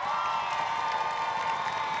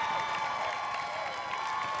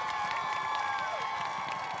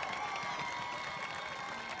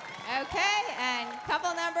 Okay, and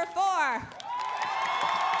couple number 4.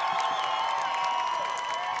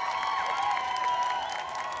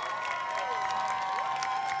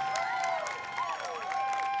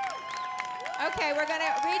 Okay, we're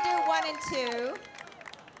gonna redo 1 and 2.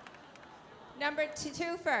 Number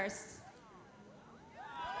 2 first.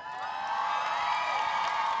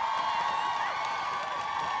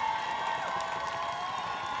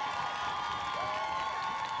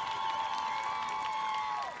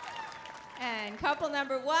 And couple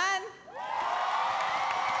number 1.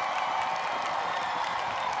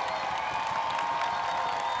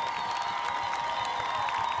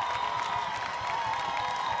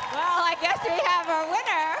 Well, I guess we have our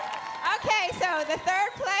winner. Okay, so the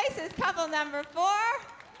third place is couple number 4.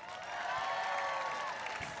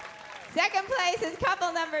 Second place is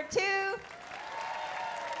couple number 2.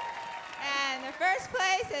 And the first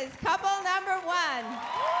place is couple number 1.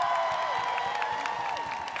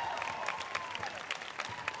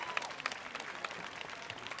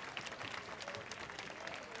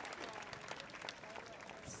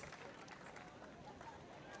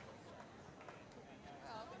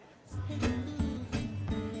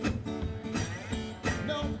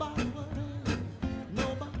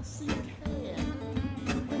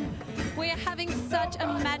 Such a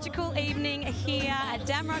magical evening here at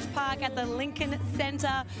Damrosch Park at the Lincoln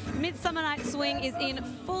Center. Midsummer Night Swing is in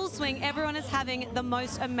full swing. Everyone is having the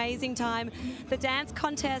most amazing time. The dance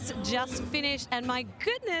contest just finished, and my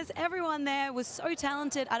goodness, everyone there was so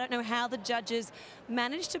talented. I don't know how the judges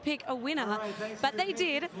managed to pick a winner, but they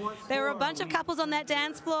did. There were a bunch of couples on that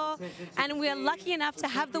dance floor, and we're lucky enough to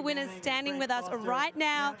have the winners standing with us right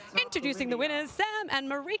now. Introducing the winners, Sam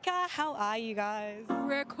and Marika. How are you guys?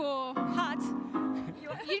 We're cool. Hot.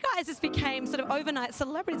 You guys just became sort of overnight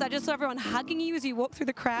celebrities. I just saw everyone hugging you as you walked through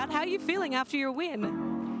the crowd. How are you feeling after your win?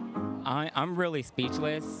 I'm really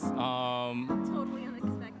speechless. Totally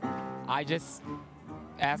unexpected. I just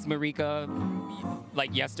asked Marika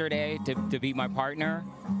like yesterday to be my partner,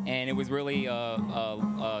 and it was really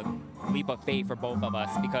a leap of faith for both of us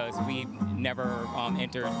because we never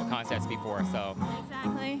entered a contest before. So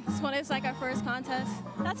exactly, this one is like our first contest.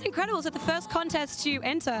 That's incredible. So the first contest you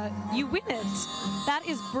enter, you win it. That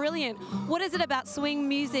is brilliant. What is it about swing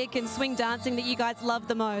music and swing dancing that you guys love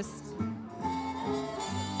the most?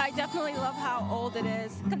 I definitely love how old it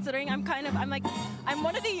is, considering I'm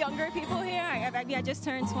one of the younger people here. I just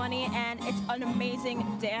turned 20, and it's an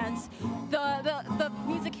amazing dance. The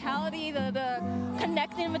musicality, the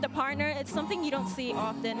connecting with the partner, it's something you don't see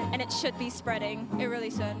often, and it should be spreading. It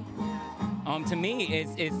really should. To me,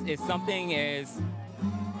 it's something as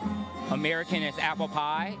American as apple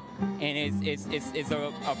pie, and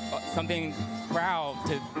it's something proud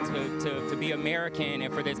to be American,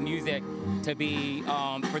 and for this music to be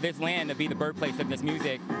for this land to be the birthplace of this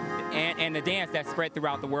music and the dance that's spread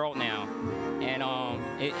throughout the world now. And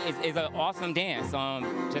it's an awesome dance.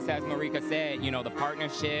 Just as Marika said, you know, the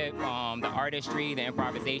partnership, the artistry, the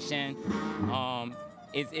improvisation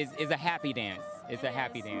is a happy dance. It's a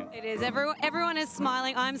happy dance. It is. Everyone is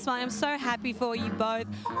smiling. I'm smiling. I'm so happy for you both.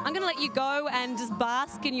 I'm going to let you go and just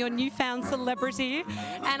bask in your newfound celebrity.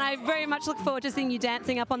 And I very much look forward to seeing you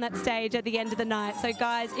dancing up on that stage at the end of the night. So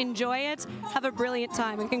guys, enjoy it. Have a brilliant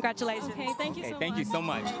time, and congratulations. Okay, thank you so much. Thank you so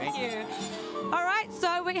much. Thank you. All right,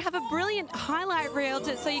 so we have a brilliant highlight reel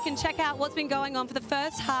so you can check out what's been going on for the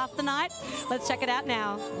first half of the night. Let's check it out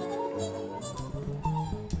now.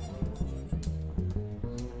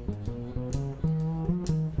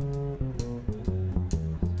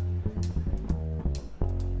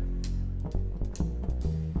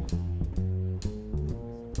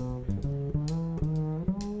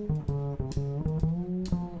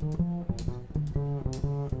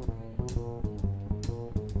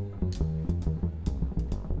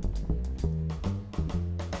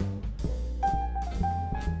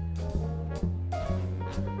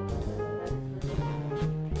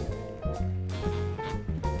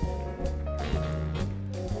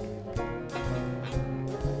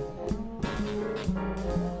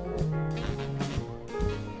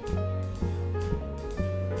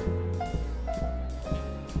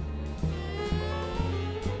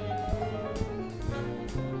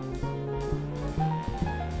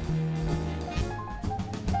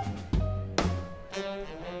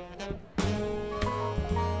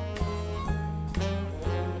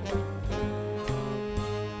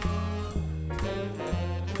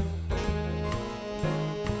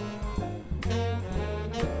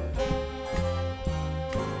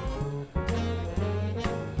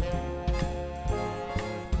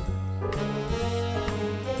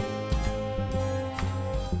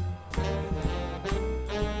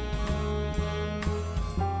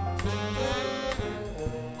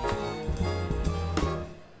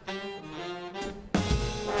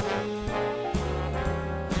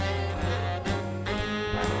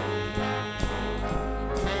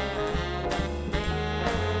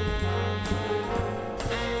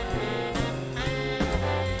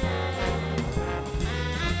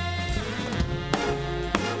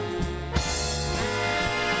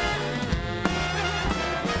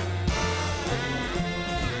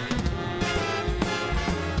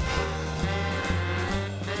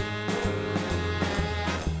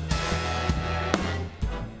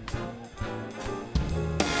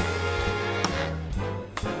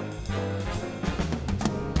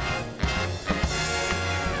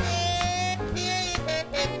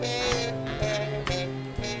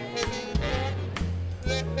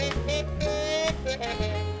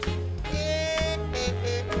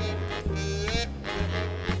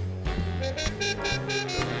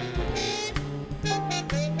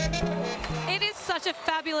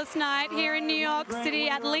 fabulous night here in New York City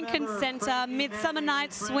at Lincoln Center, Midsummer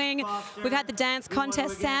Night Swing. We've had the dance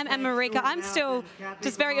contest, Sam and Marika. I'm still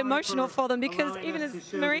just very emotional for them because even as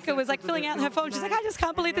Marika was like filling out her phone, she's like, I just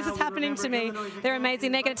can't believe this is happening to me. They're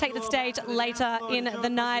amazing. They're going to take the stage later in the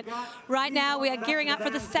night. Right now, we are gearing up for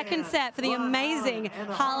the second set for the amazing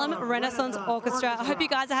Harlem Renaissance Orchestra. I hope you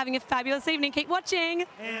guys are having a fabulous evening. Keep watching.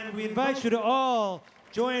 And we invite you to all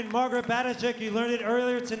join Margaret Batachik. You learned it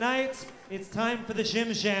earlier tonight. It's time for the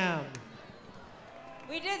Shim Sham.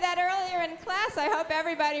 We did that earlier in class. I hope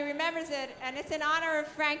everybody remembers it. And it's in honor of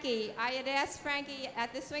Frankie. I had asked Frankie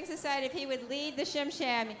at the Swing Society if he would lead the Shim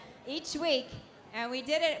Sham each week. And we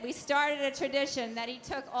did it. We started a tradition that he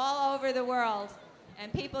took all over the world.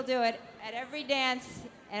 And people do it at every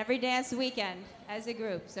dance weekend as a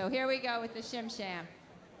group. So here we go with the Shim Sham.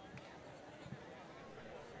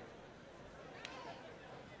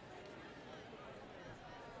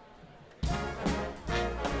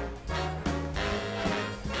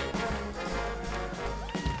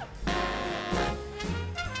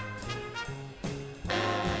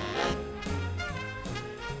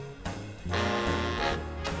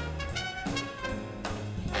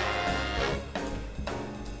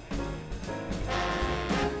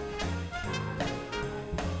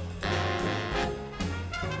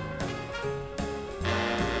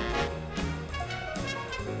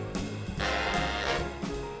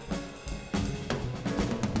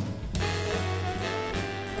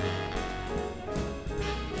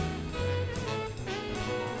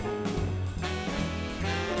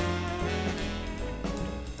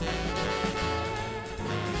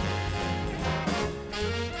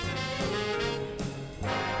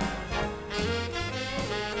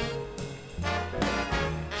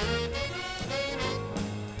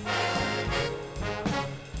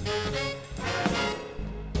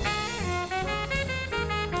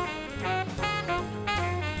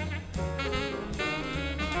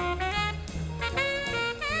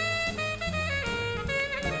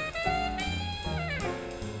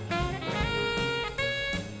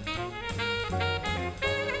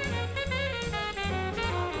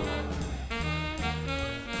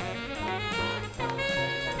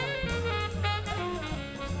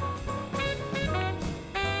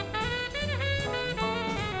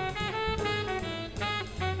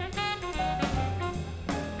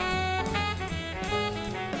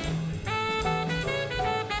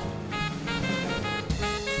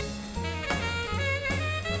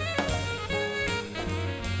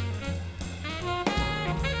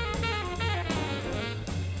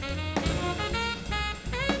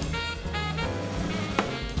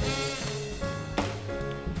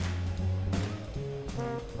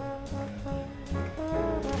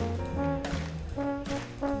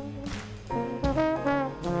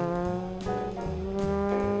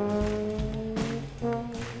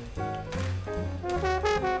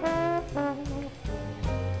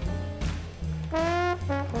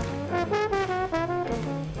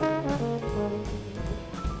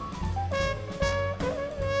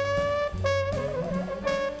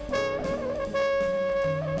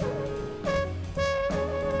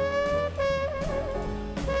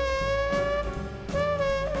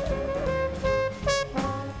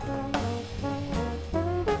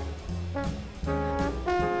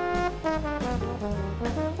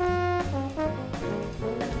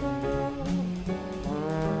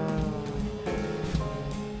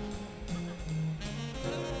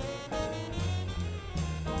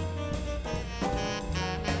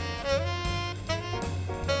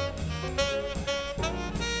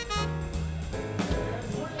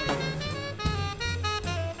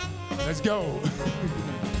 Let's go.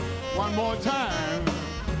 One more time.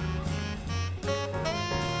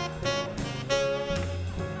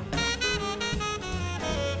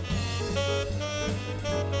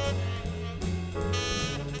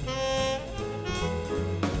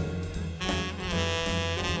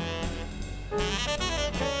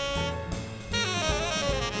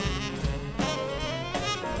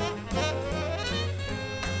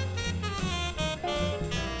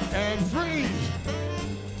 And freeze.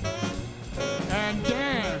 And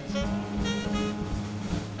dance.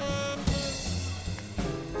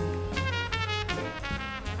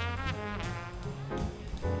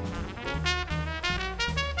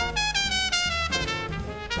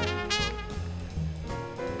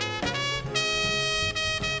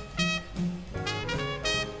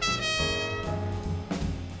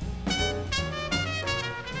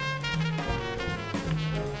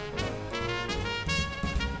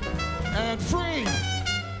 And freeze.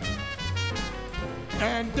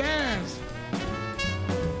 And dance.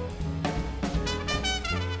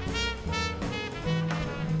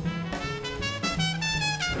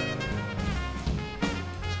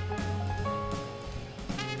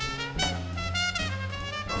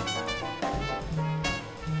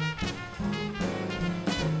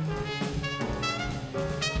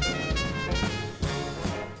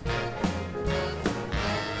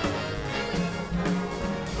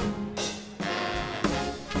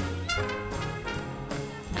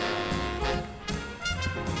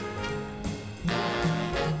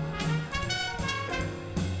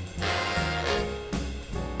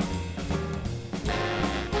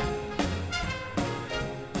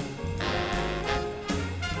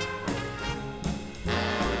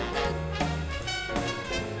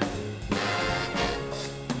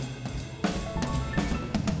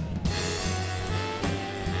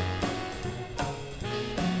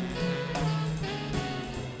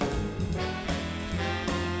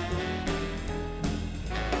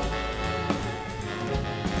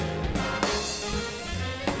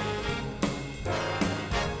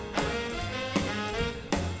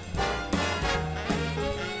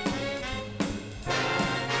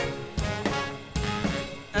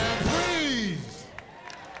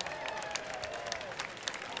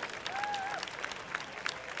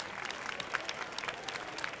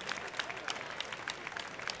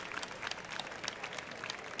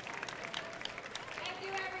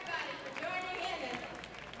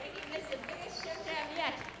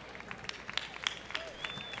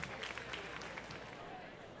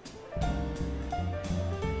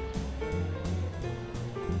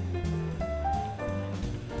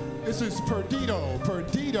 This is Perdido,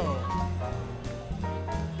 Perdido.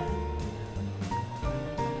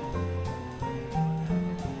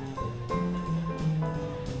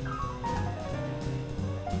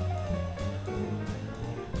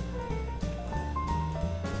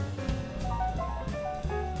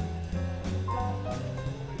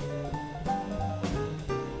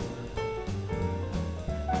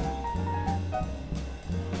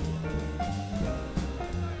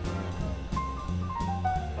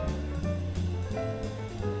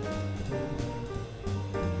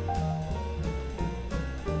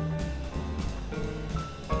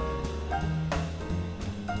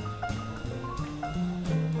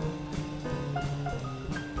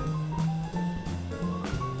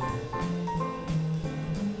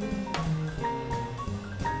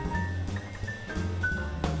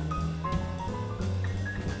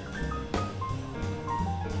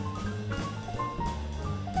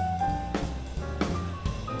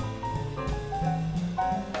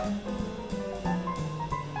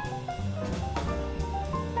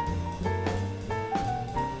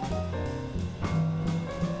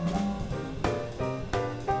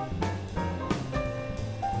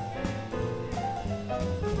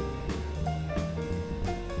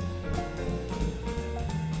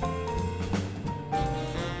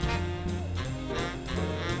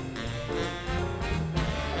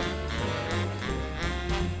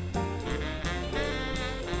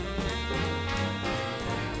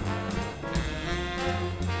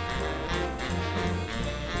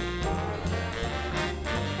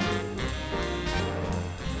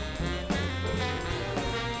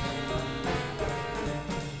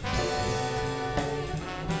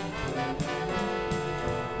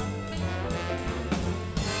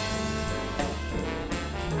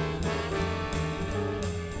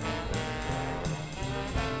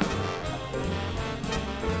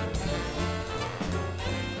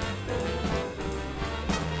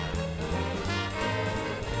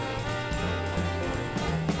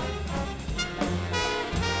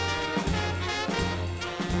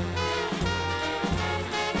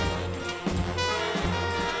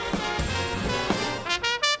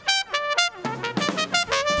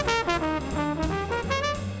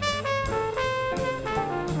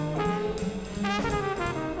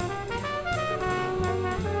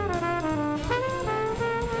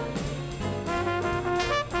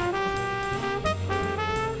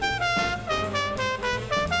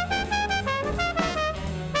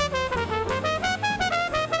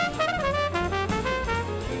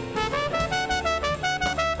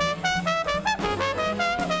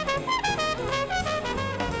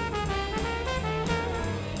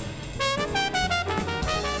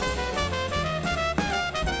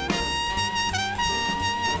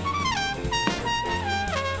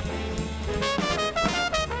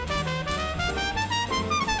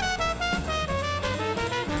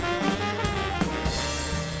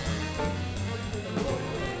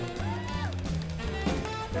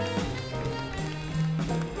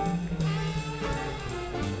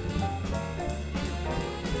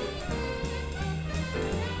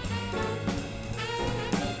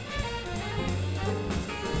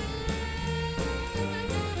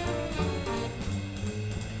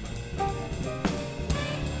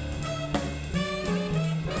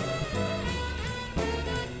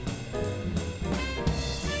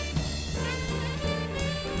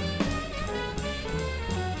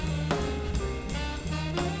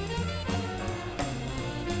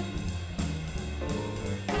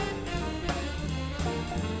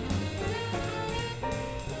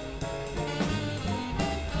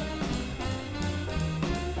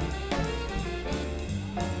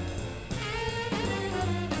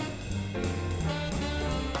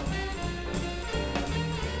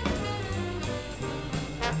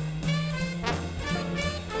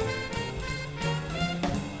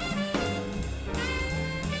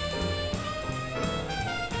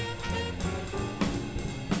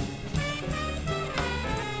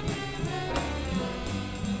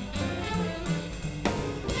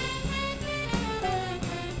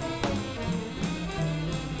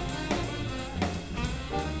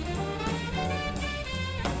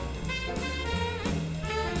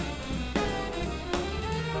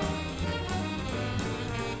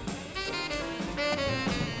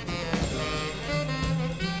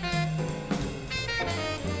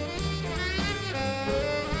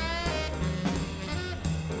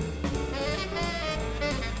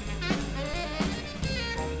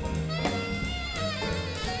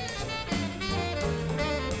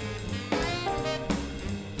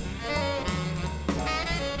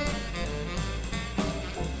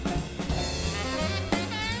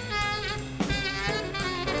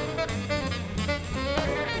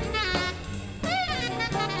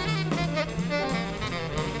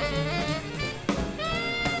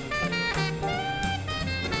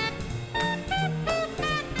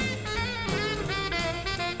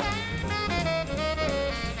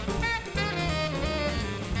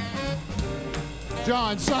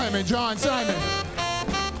 John Simon, John Simon.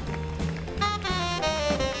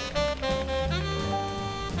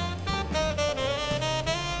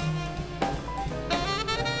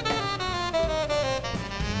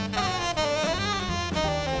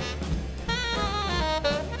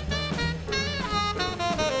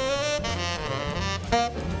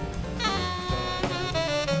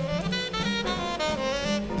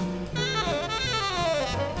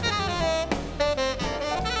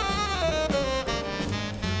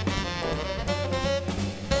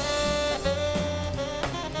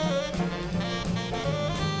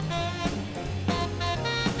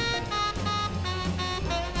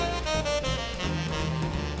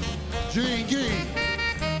 Gene Gee.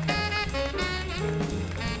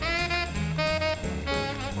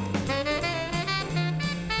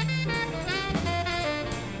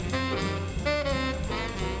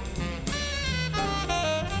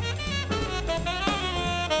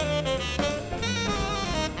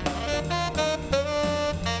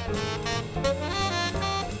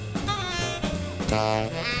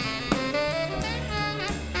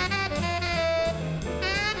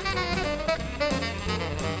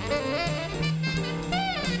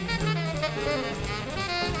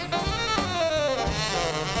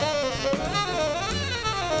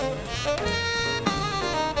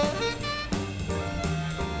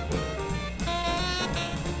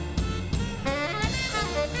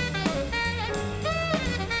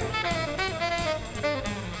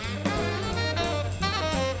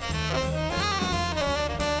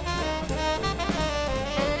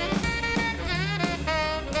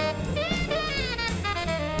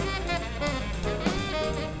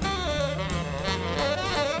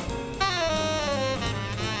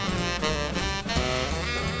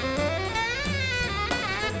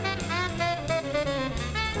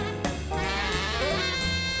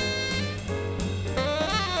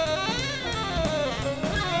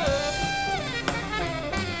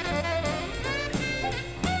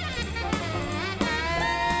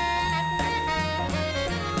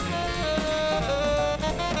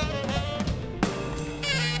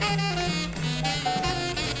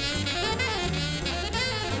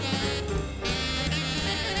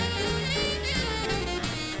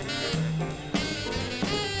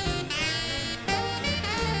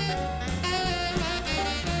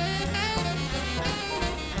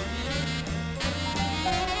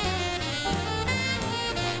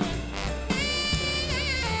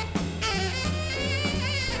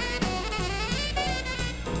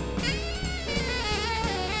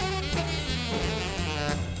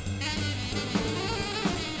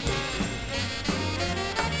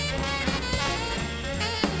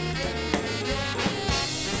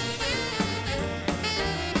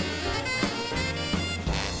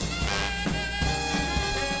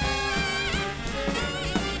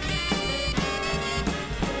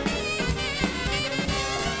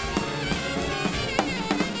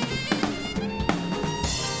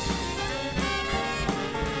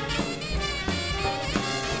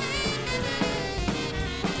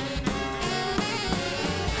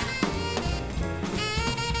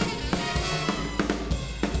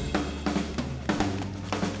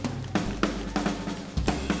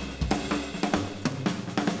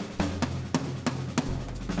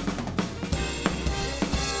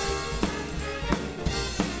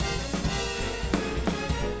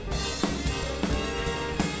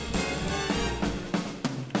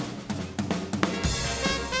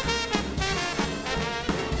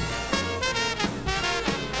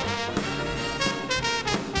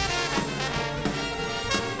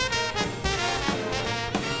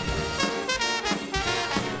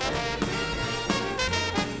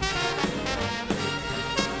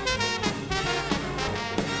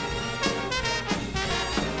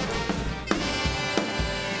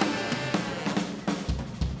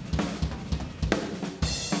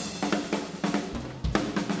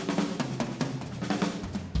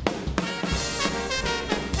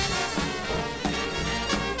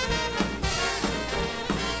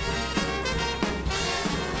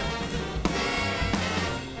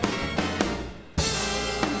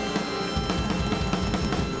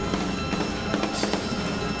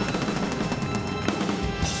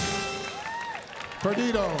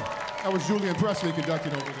 Perdido. That was Julian Presley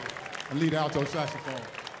conducting over there, and lead alto saxophone.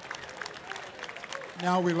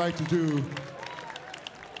 Now we'd like to do,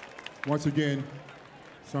 once again,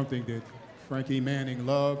 something that Frankie Manning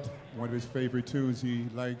loved. One of his favorite tunes he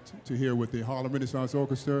liked to hear with the Harlem Renaissance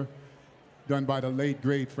Orchestra, done by the late,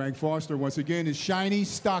 great Frank Foster. Once again, is Shiny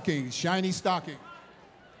Stockings, Shiny Stockings.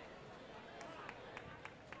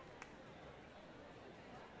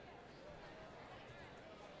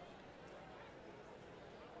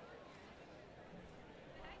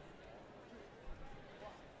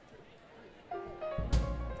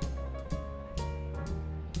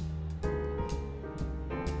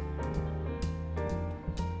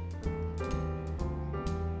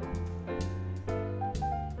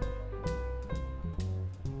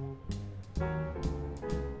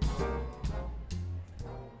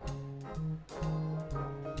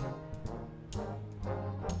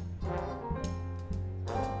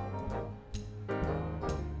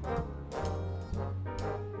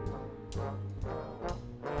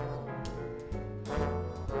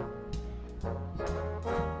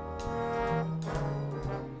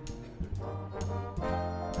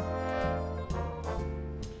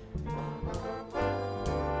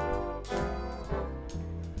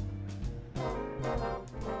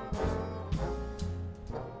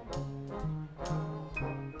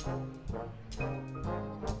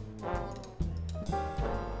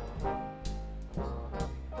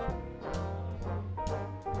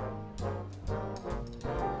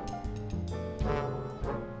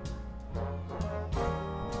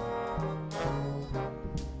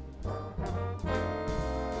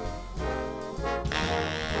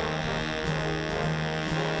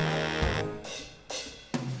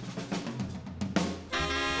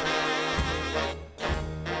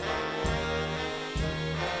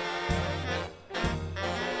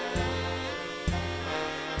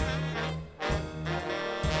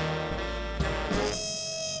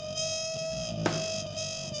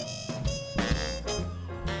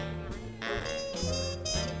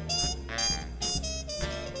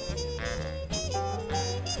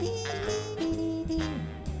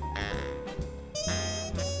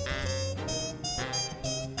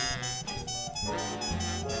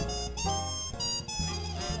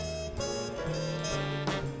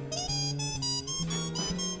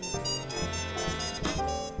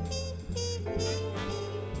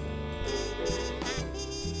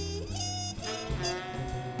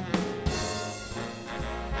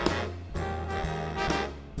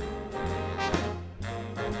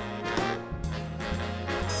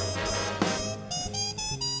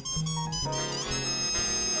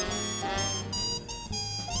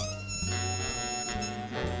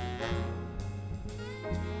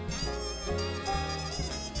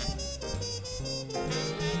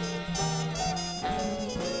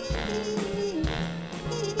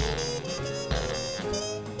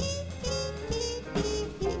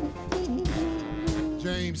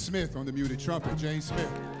 James Smith on the muted trumpet. James Smith.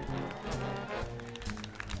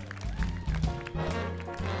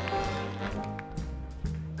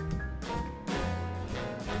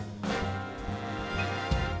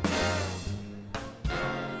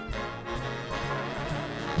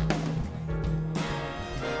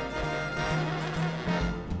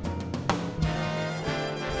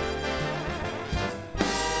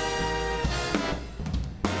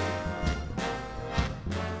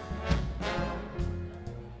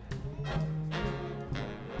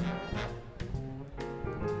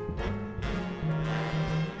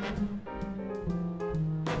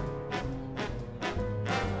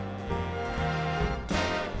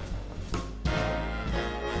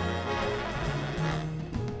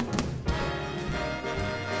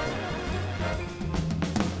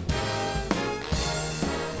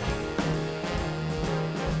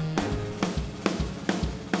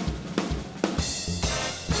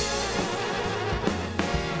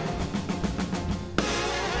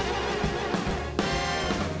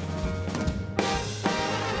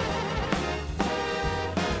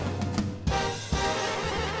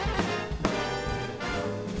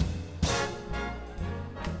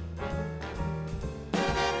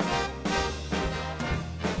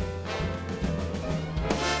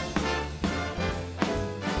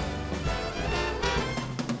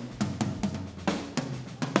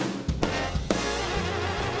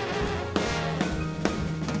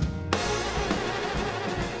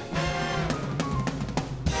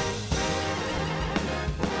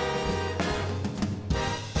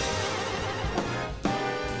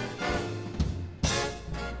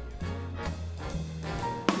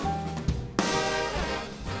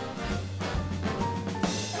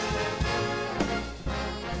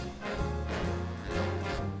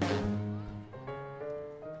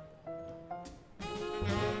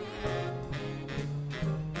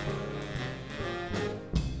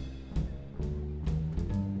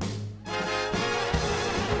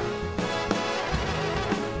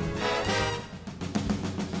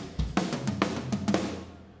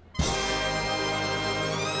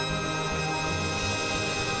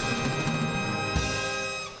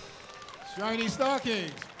 Shiny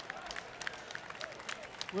Stockings.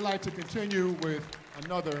 We'd like to continue with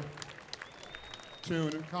another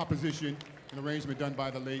tune, composition, and arrangement done by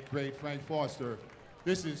the late, great Frank Foster.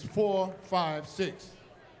 This is 4-5-6.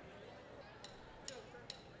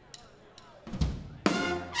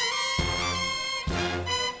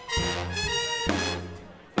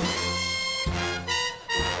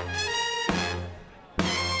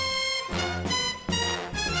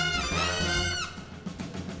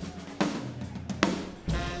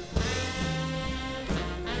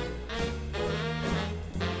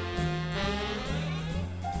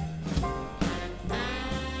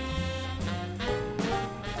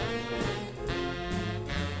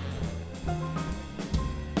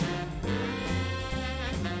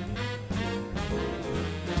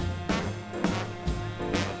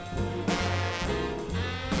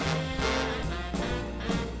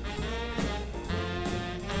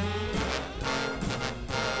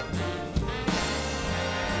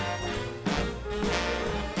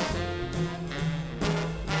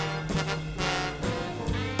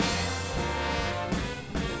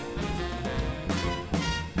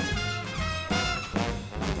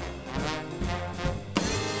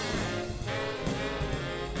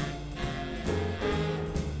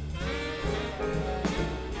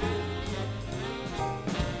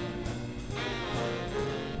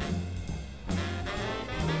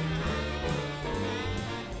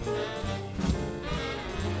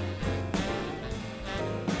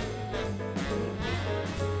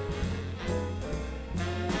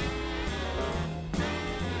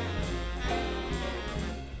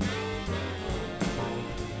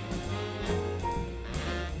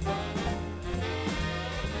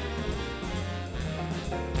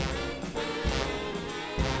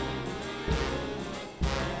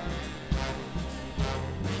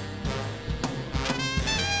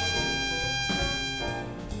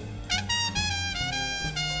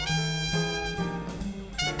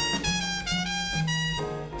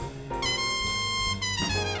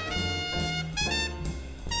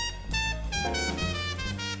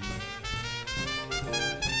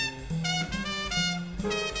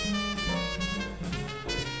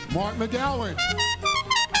 Mark McGowan.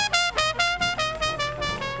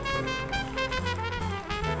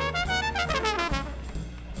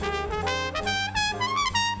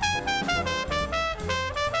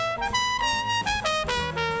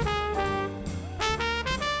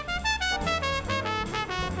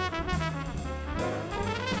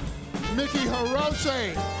 Mickey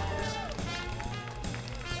Hirose.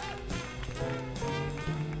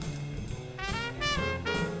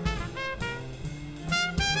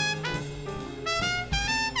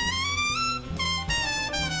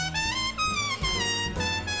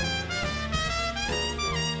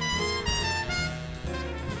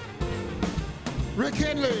 Rick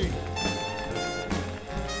Henley.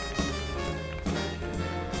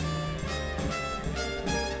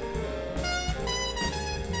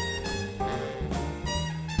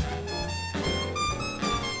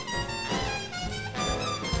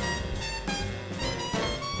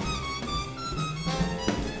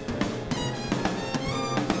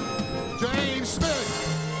 James Smith.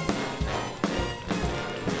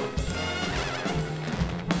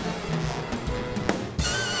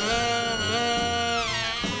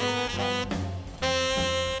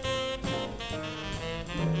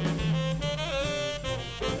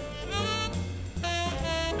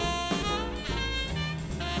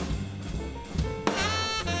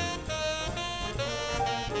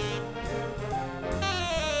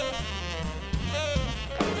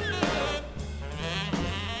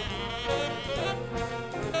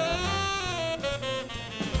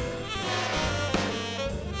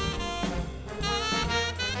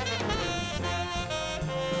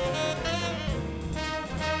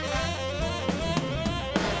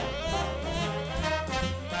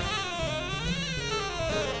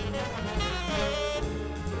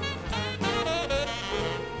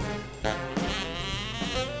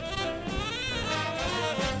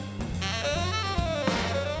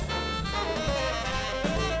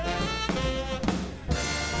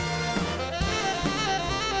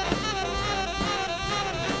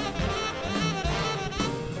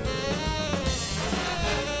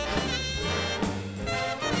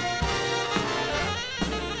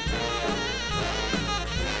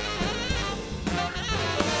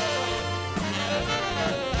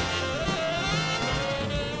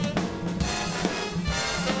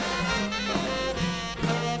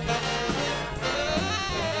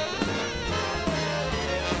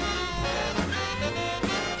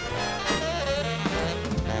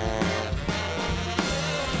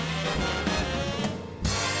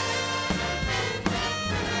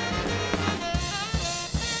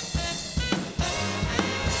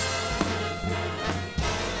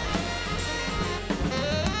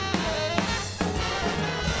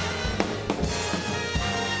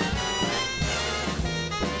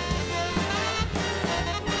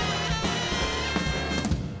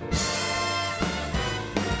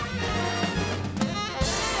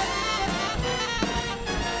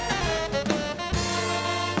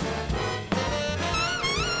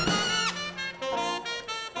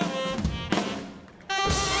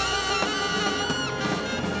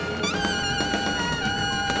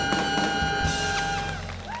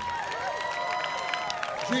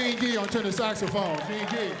 G on tenor saxophone.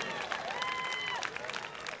 G.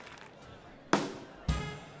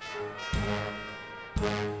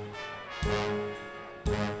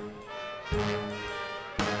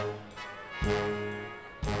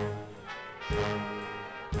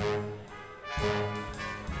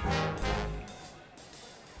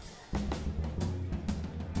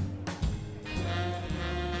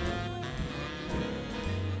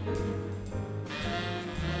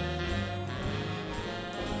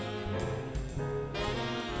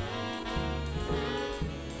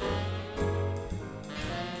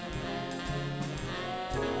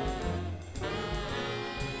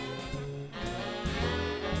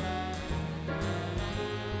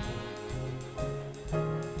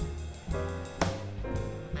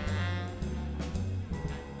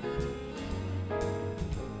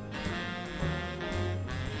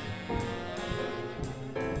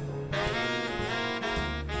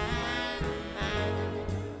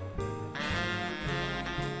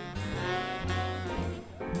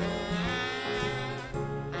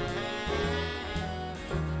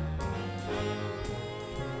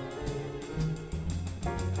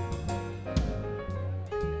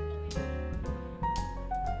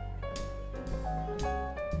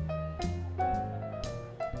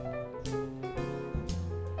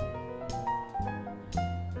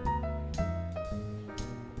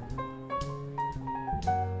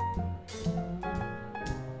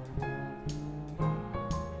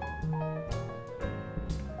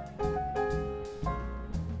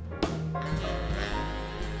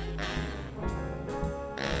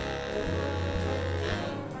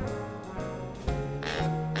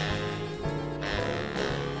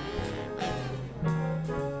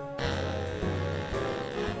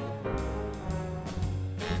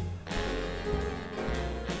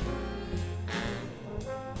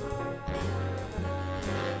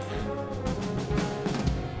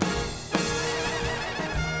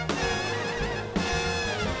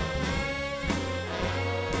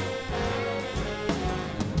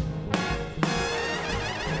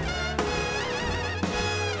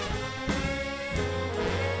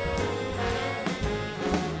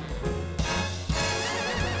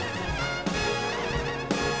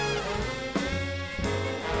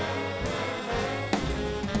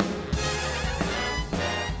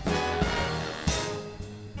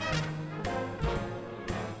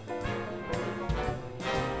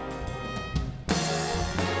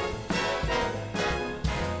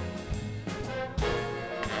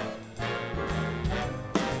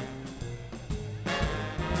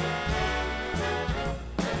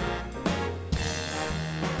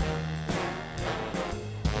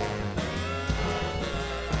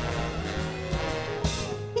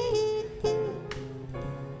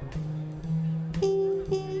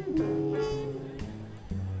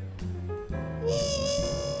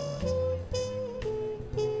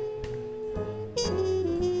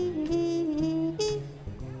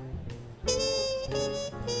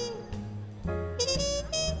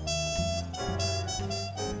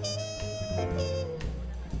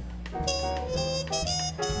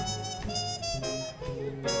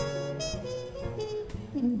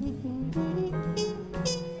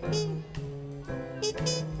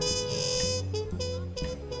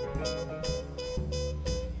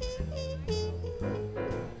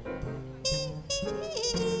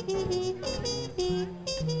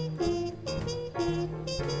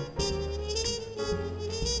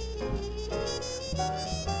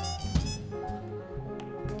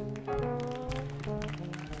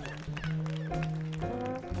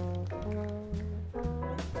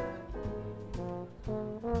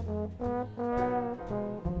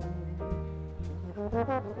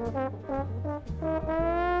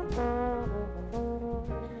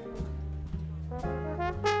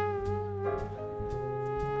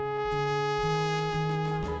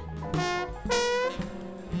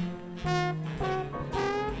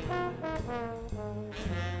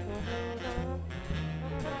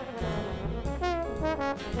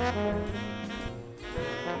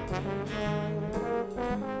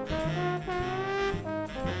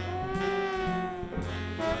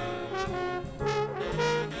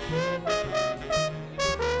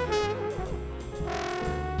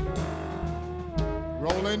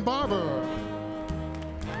 Roland Barber.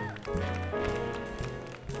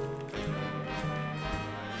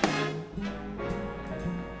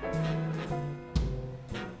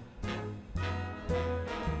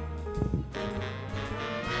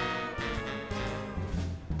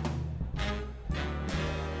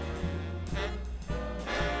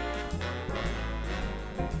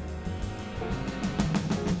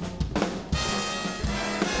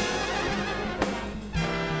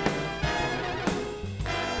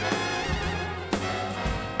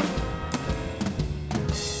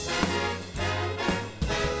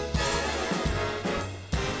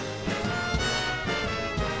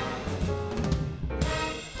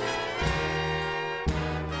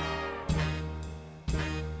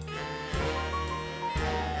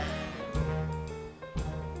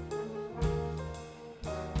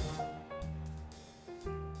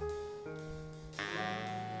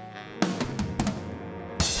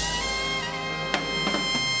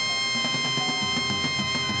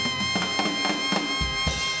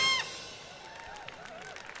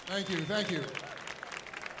 Thank you, thank you.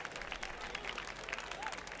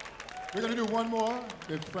 We're going to do one more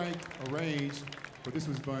that Frank arranged, but this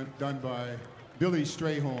was done by Billy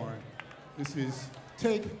Strayhorn. This is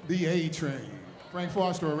Take the A Train. Frank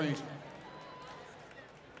Foster arranged.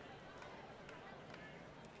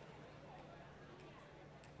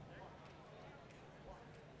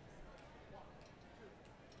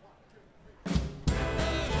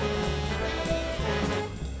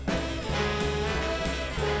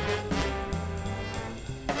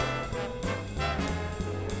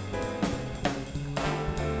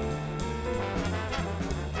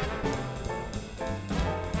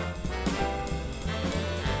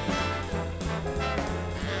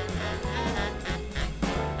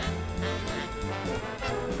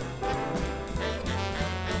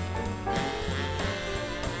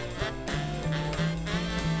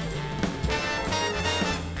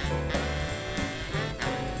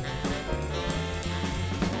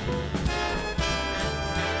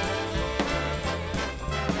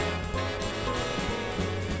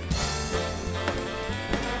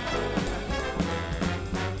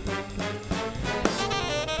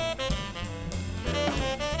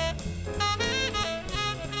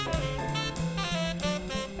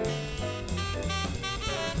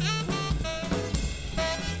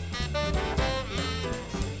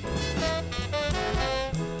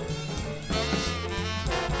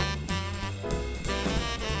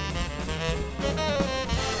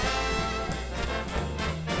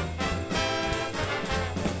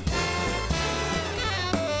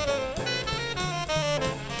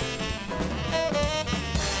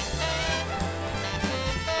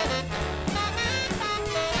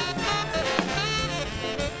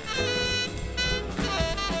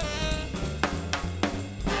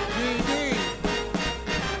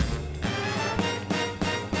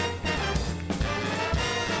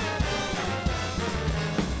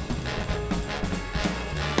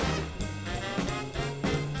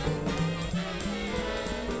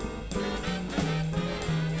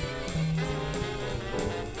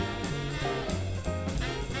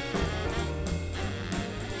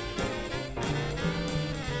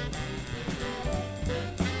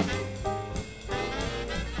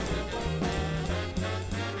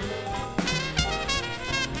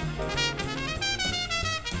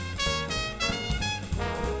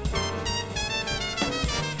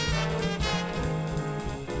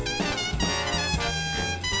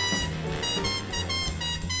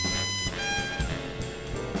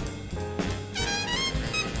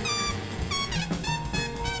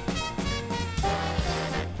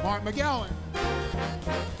 McGowan.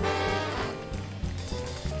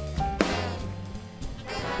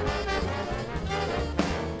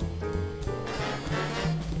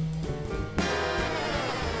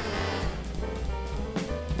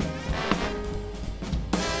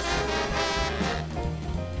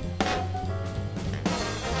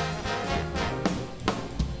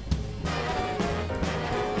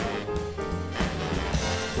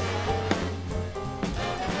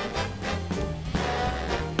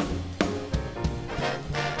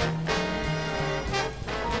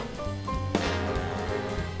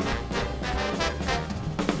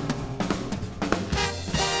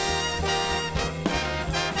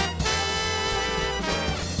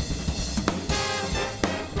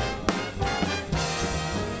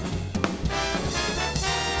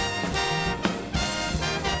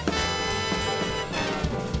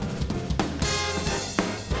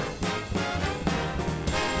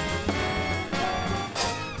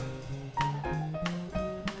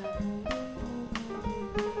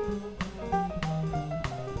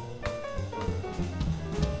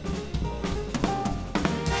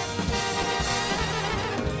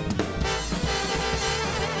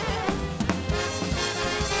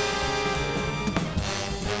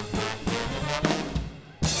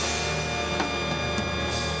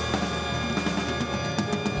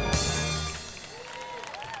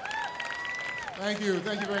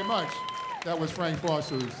 Thank you very much. That was Frank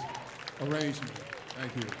Foster's arrangement.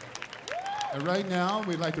 Thank you. And right now,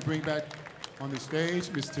 we'd like to bring back on the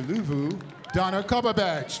stage Miss Tuluvu, Donna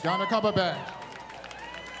Cumberbatch. Donna Cumberbatch.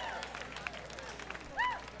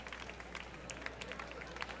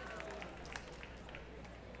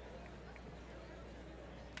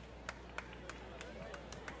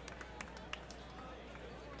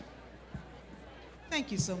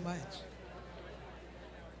 Thank you so much.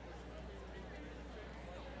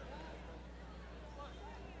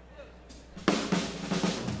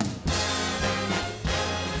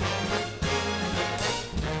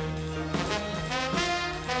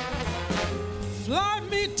 Fly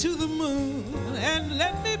me to the moon and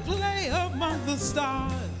let me play among the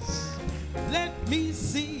stars. Let me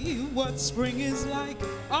see what spring is like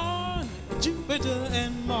on Jupiter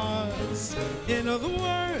and Mars. In other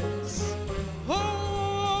words,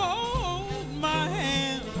 hold my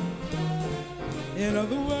hand. In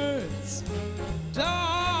other words,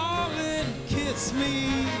 darling, kiss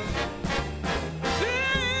me.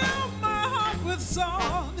 Fill my heart with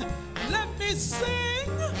song. Let me sing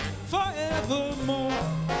forevermore.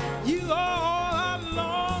 You are I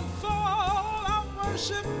long for, I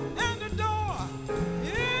worship and adore.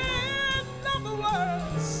 In other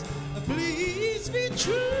words, please be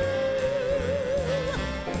true.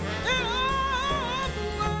 In other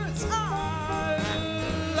words, I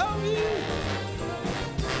love you.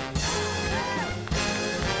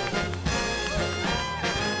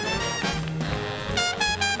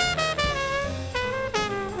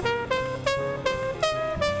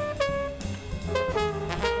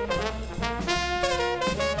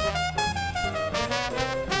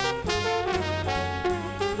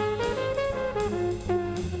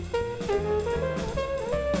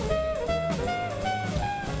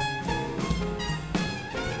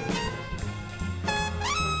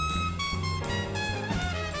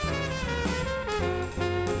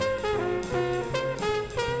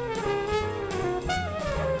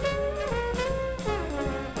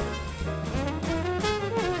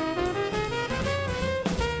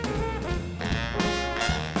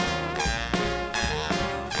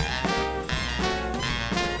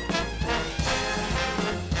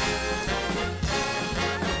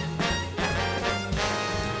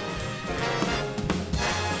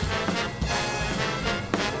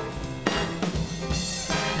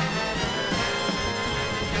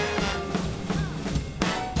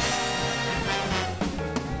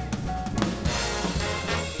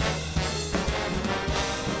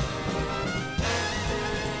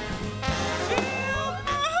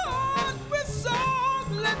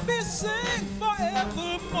 Sing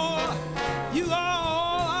forevermore. You are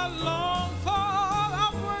all I long for,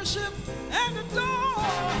 I worship and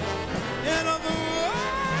adore. In other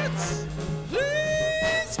words,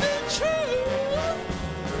 please be true.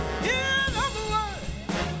 In other words,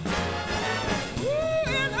 ooh,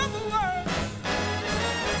 in other words,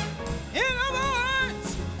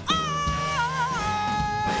 I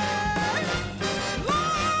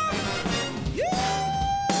love you.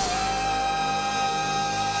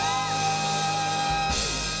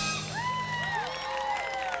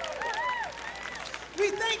 We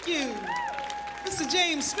thank you, Mr.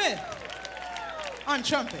 James Smith, on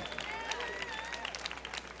trumpet.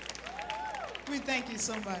 We thank you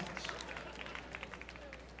so much.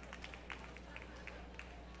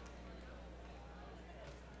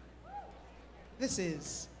 This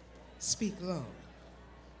is Speak Low.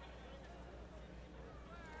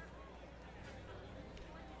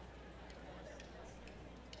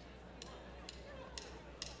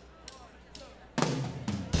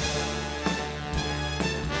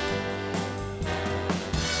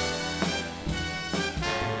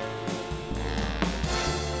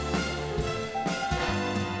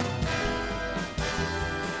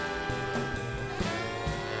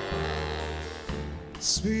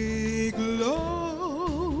 Speak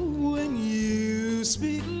low when you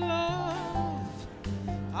speak love.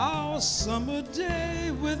 Our summer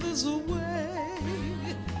day withers away.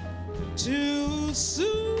 Too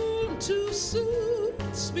soon,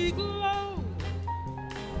 speak low.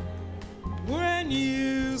 When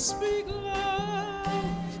you speak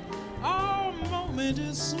love, our moment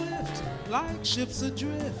is swift, like ships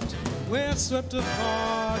adrift. We're swept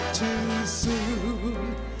apart too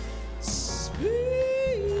soon. Speak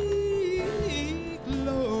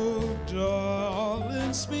low,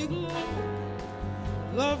 darling, speak low.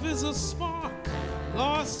 Love is a spark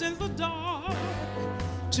lost in the dark.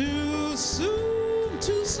 Too soon,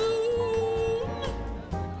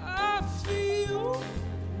 I feel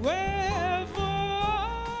wherever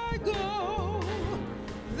I go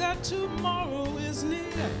that tomorrow is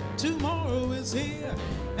near, tomorrow is here,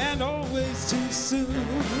 and always too soon.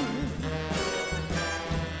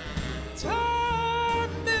 Time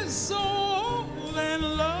is so old and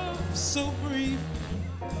love so brief.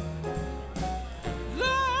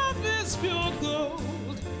 Love is pure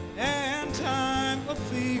gold and time a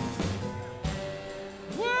thief.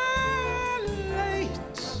 We're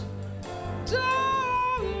late,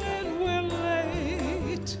 darling, we're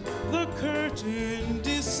late. The curtain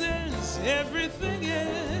descends, everything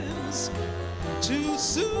ends. Too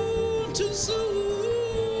soon, too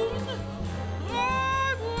soon.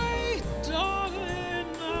 I wait, darling,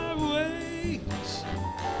 I wait.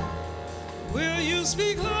 Will you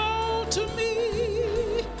speak low to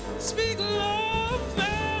me? Speak love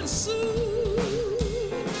and soon.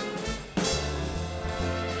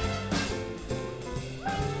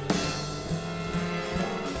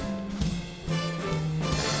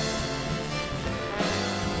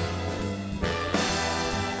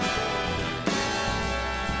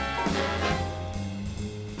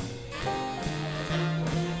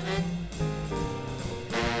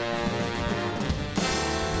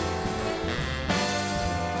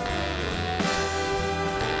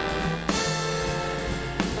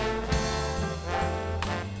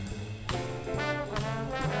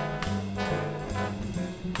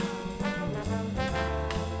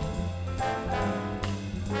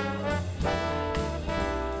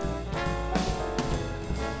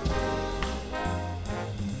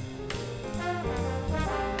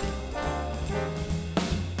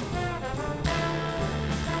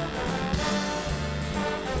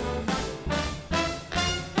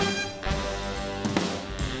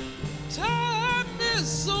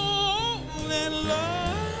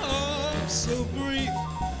 So brief,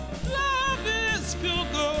 love is pure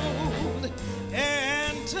gold,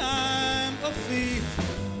 and time a thief.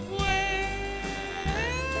 We're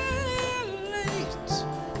late,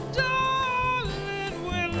 darling,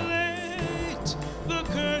 we're late. The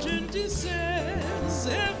curtain descends,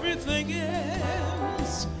 everything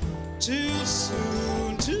ends. Too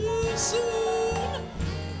soon, too soon.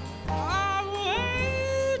 I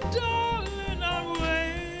wait, darling, I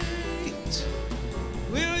wait.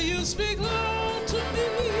 Will you speak low to me?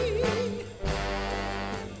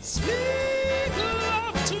 Speak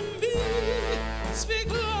love to me. Speak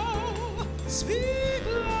love,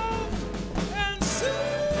 and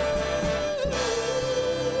soon.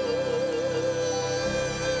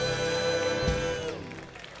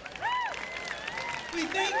 We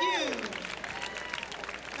thank you.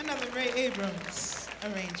 Another Ray Abrams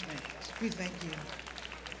arrangement. We thank you.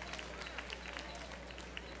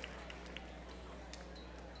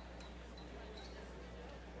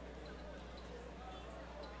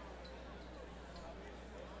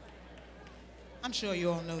 I'm sure you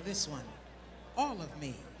all know this one, All of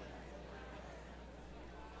Me.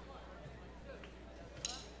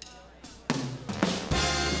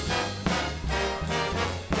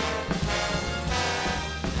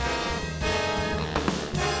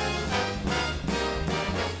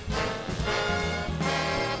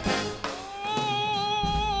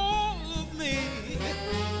 All of me,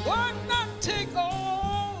 why not take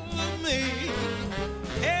all of me?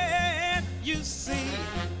 Can't you see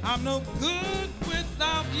I'm no good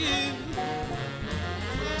without you?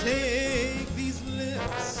 Take these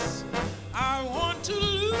lips, I want to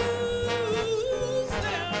lose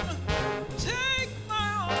them. Take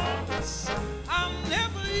my arms, I'll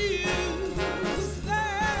never use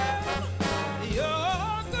them.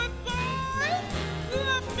 Your goodbye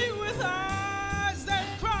left me with eyes that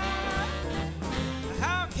cry.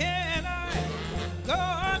 How can I go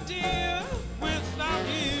on, dear, without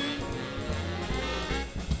you?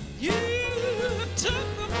 You took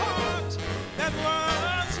the part that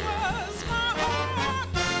once was my heart,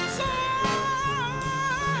 so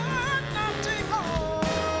now take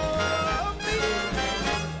all of me.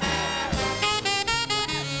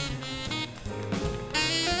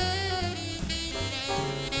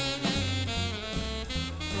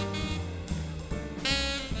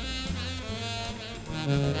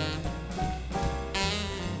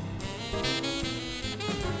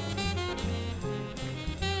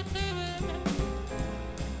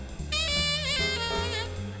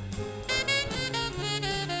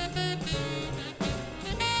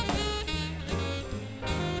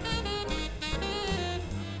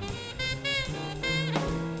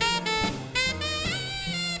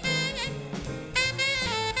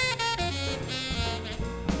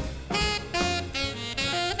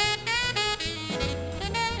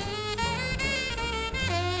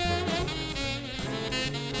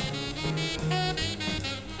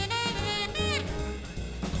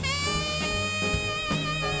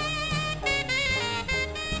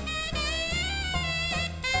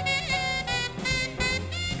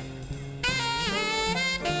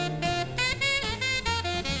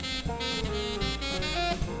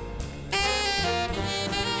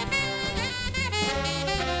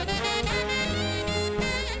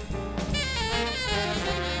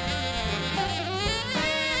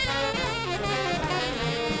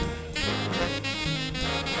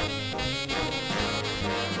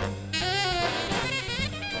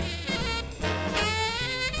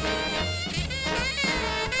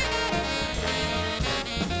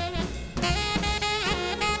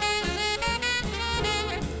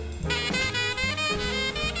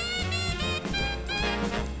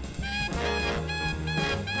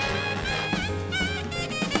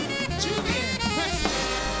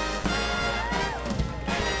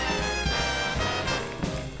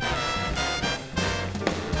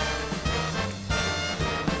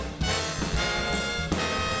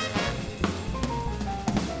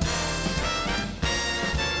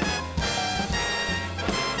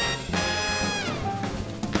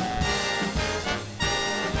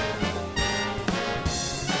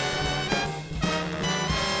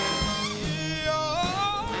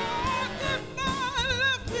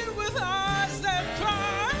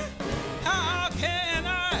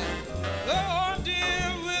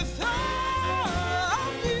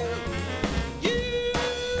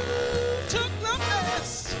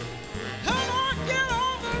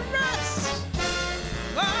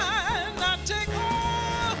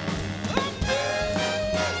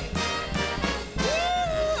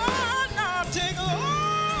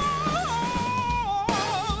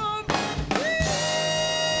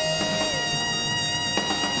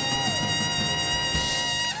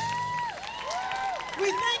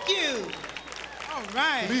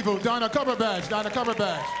 Bevo, Donna Coverbatch, Donna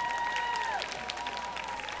Coverbatch.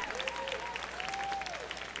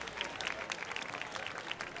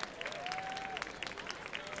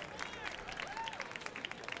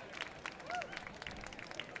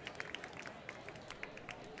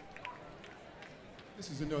 This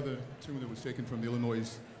is another tune that was taken from the Illinois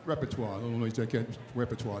repertoire, Illinois Jacquet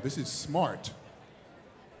repertoire. This is Smart.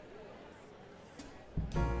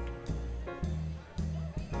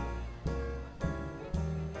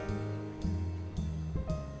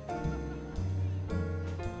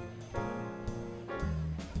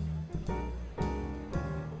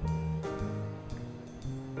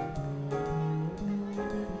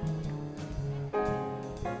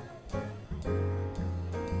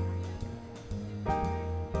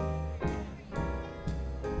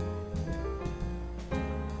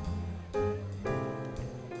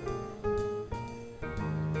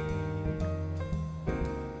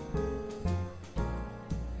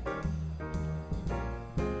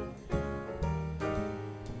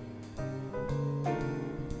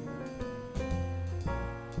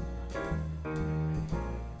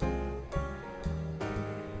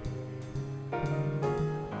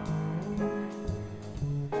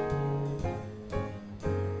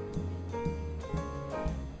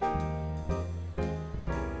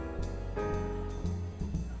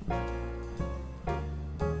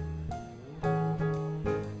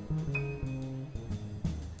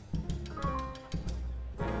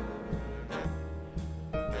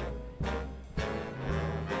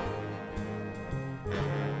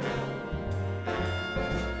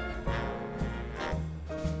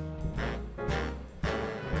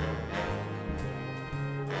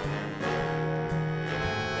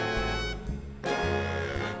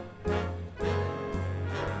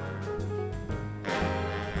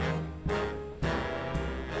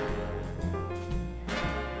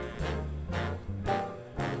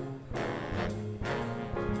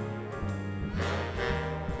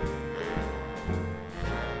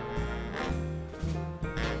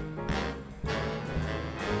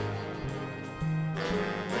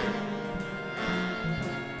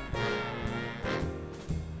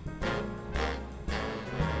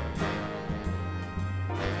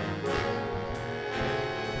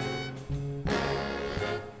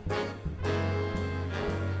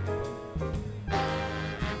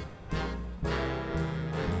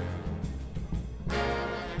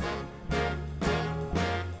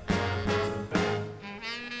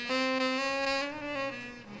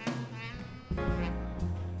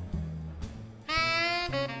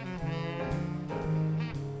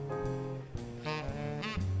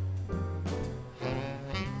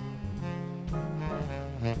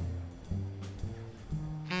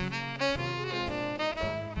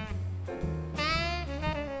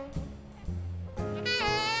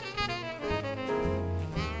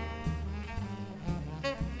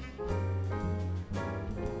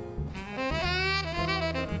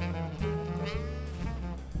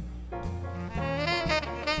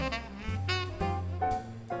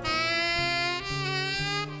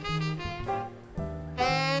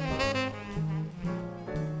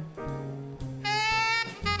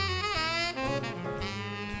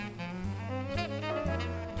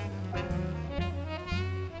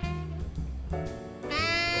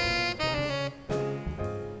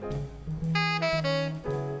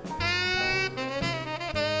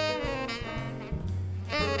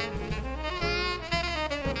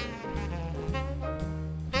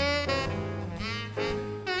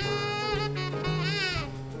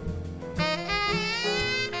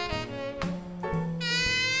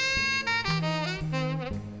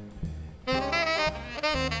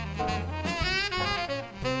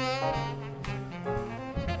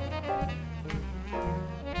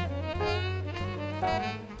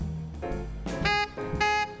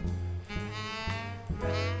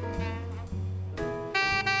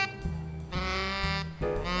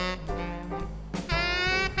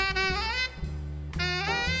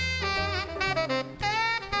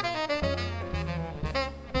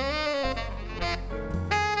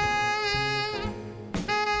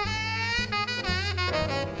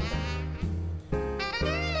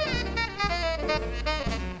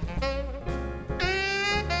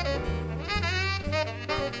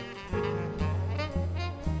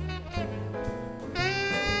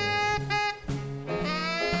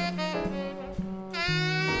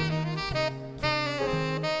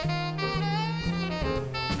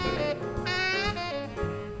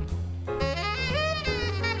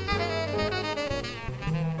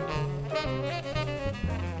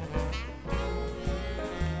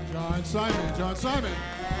 John Simon.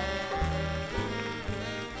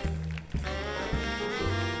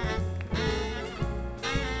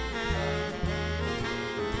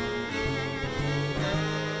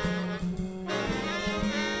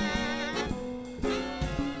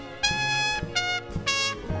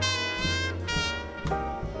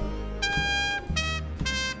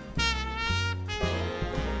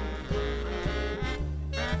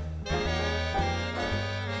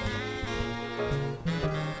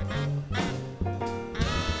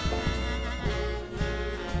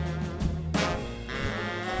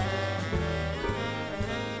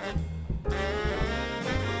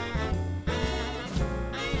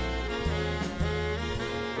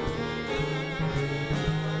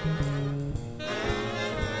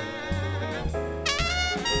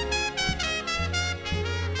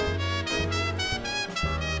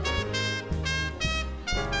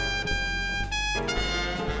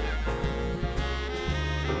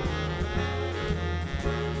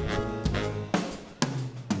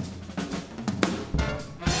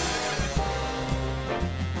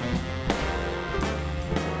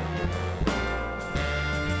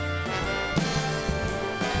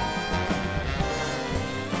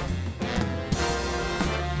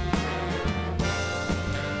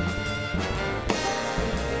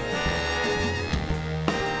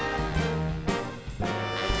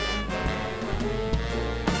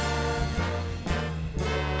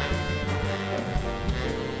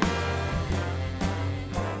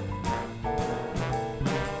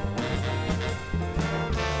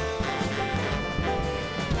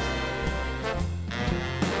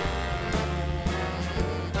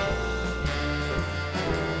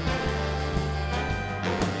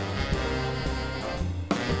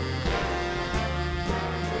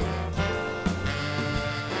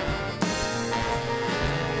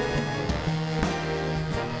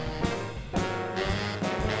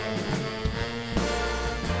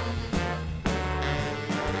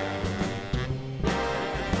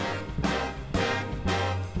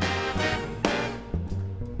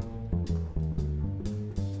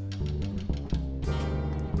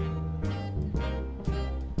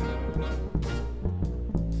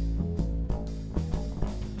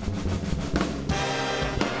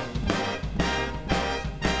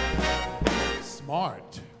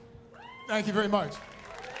 Thank you very much.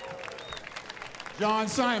 John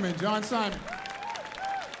Simon, John Simon.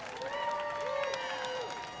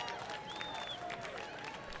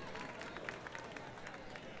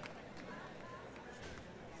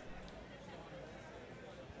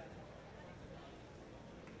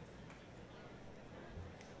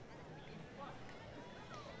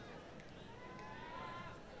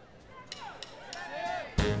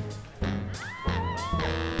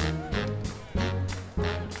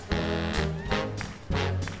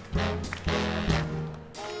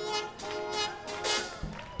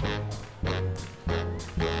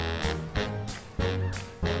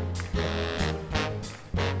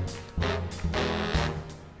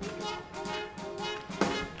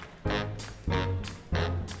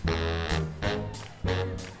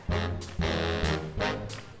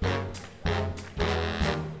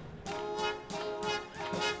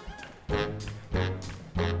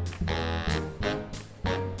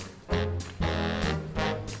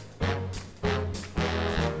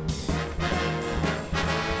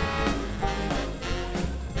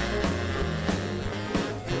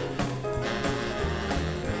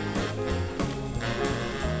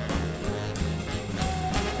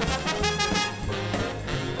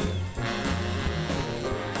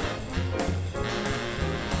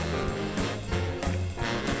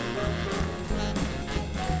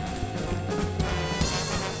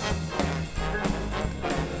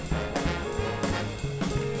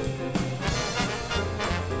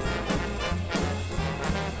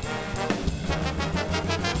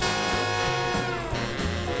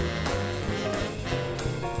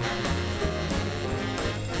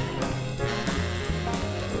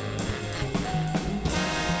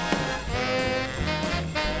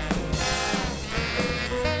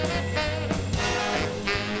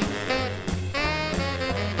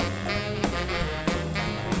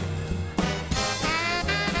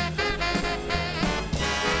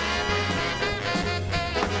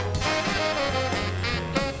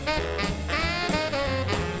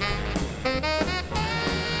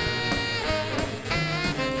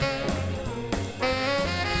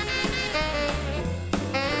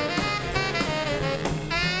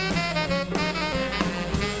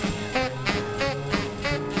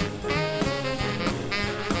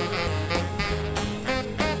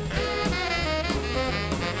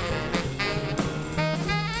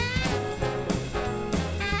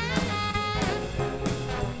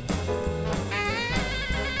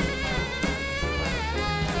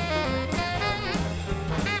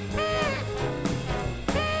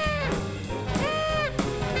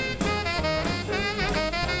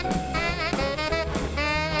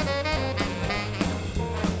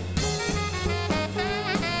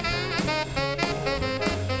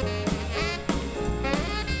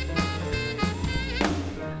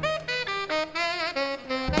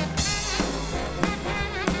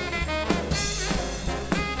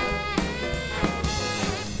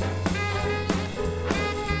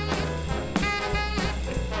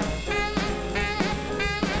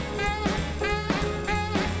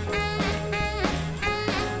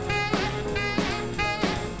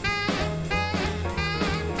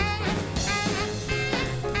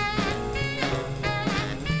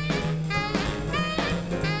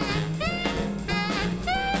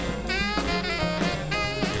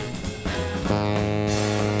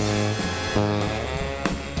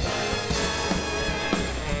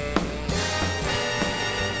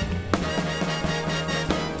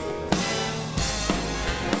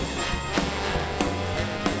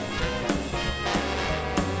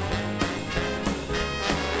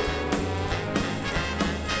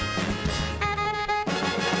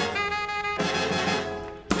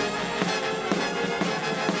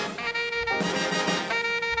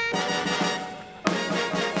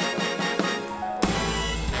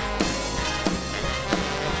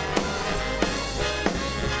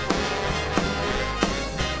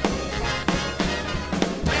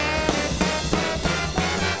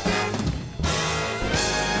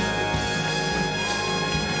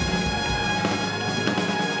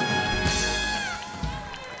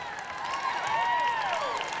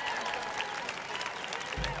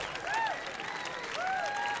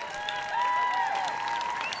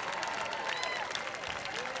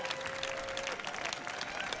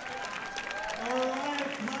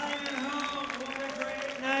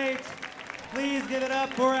 Please give it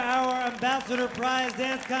up for our Ambassador Prize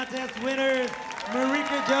Dance Contest winners,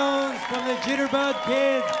 Marika Jones from the Jitterbug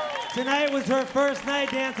Kids. Tonight was her first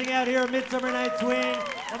night dancing out here at Midsummer Night Swing.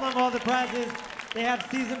 Among all the prizes, they have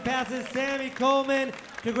season passes. Sammy Coleman,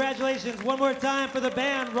 congratulations one more time for the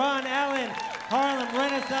band, Ron Allen, Harlem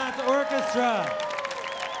Renaissance Orchestra.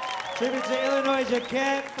 Tribute to Illinois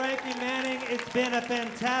Jacquet, Frankie Manning. It's been a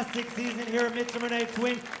fantastic season here at Midsummer Night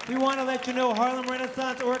Swing. We want to let you know Harlem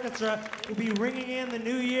Renaissance Orchestra will be ringing in the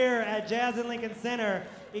new year at Jazz in Lincoln Center.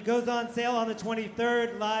 It goes on sale on the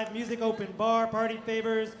 23rd, live music open bar, party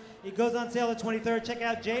favors. It goes on sale the 23rd. Check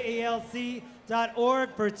out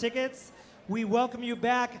jalc.org for tickets. We welcome you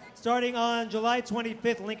back starting on July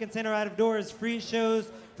 25th, Lincoln Center out of doors. Free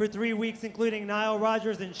shows for 3 weeks, including Nile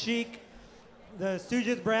Rodgers and Chic, the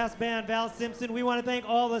Stooges Brass Band, Val Simpson. We want to thank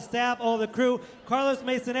all the staff, all the crew. Carlos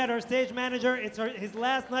Masonette, our stage manager. It's his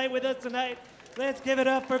last night with us tonight. Let's give it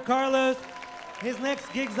up for Carlos. His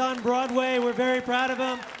next gig's on Broadway. We're very proud of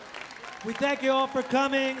him. We thank you all for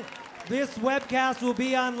coming. This webcast will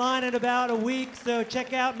be online in about a week, so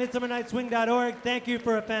check out midsummernightswing.org. Thank you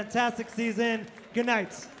for a fantastic season. Good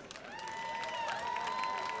night.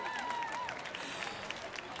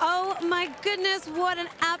 Oh my goodness, what an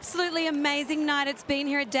absolutely amazing night it's been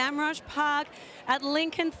here at Damrosch Park at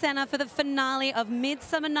Lincoln Center for the finale of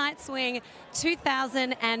Midsummer Night Swing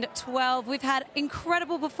 2012. We've had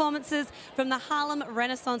incredible performances from the Harlem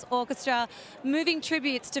Renaissance Orchestra, moving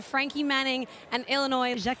tributes to Frankie Manning and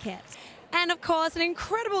Illinois Jacquet. And of course, an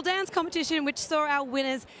incredible dance competition which saw our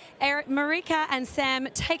winners, Marika and Sam,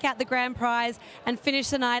 take out the grand prize and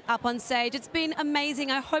finish the night up on stage. It's been amazing.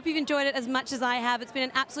 I hope you've enjoyed it as much as I have. It's been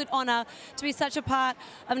an absolute honor to be such a part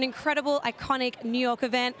of an incredible, iconic New York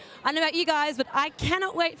event. I don't know about you guys, but I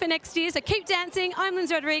cannot wait for next year. So keep dancing. I'm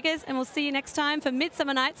Lindsay Rodriguez, and we'll see you next time for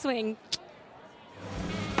Midsummer Night Swing.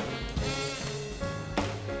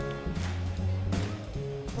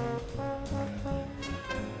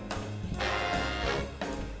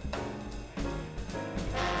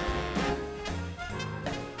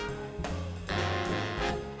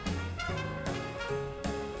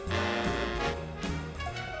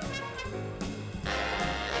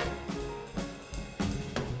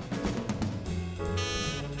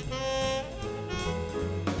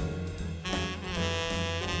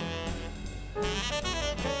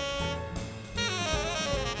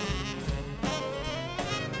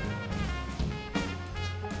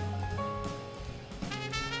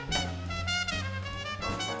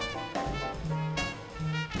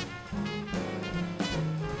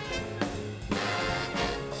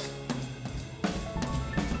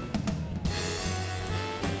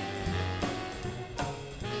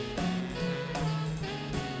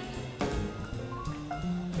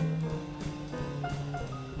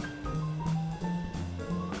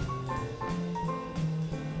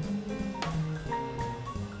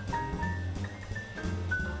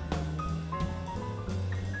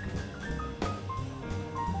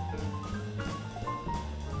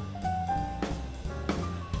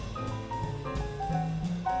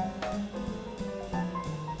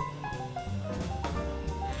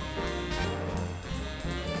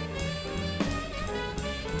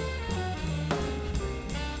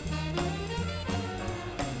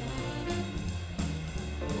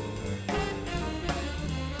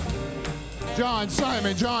 John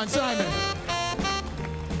Simon, John Simon.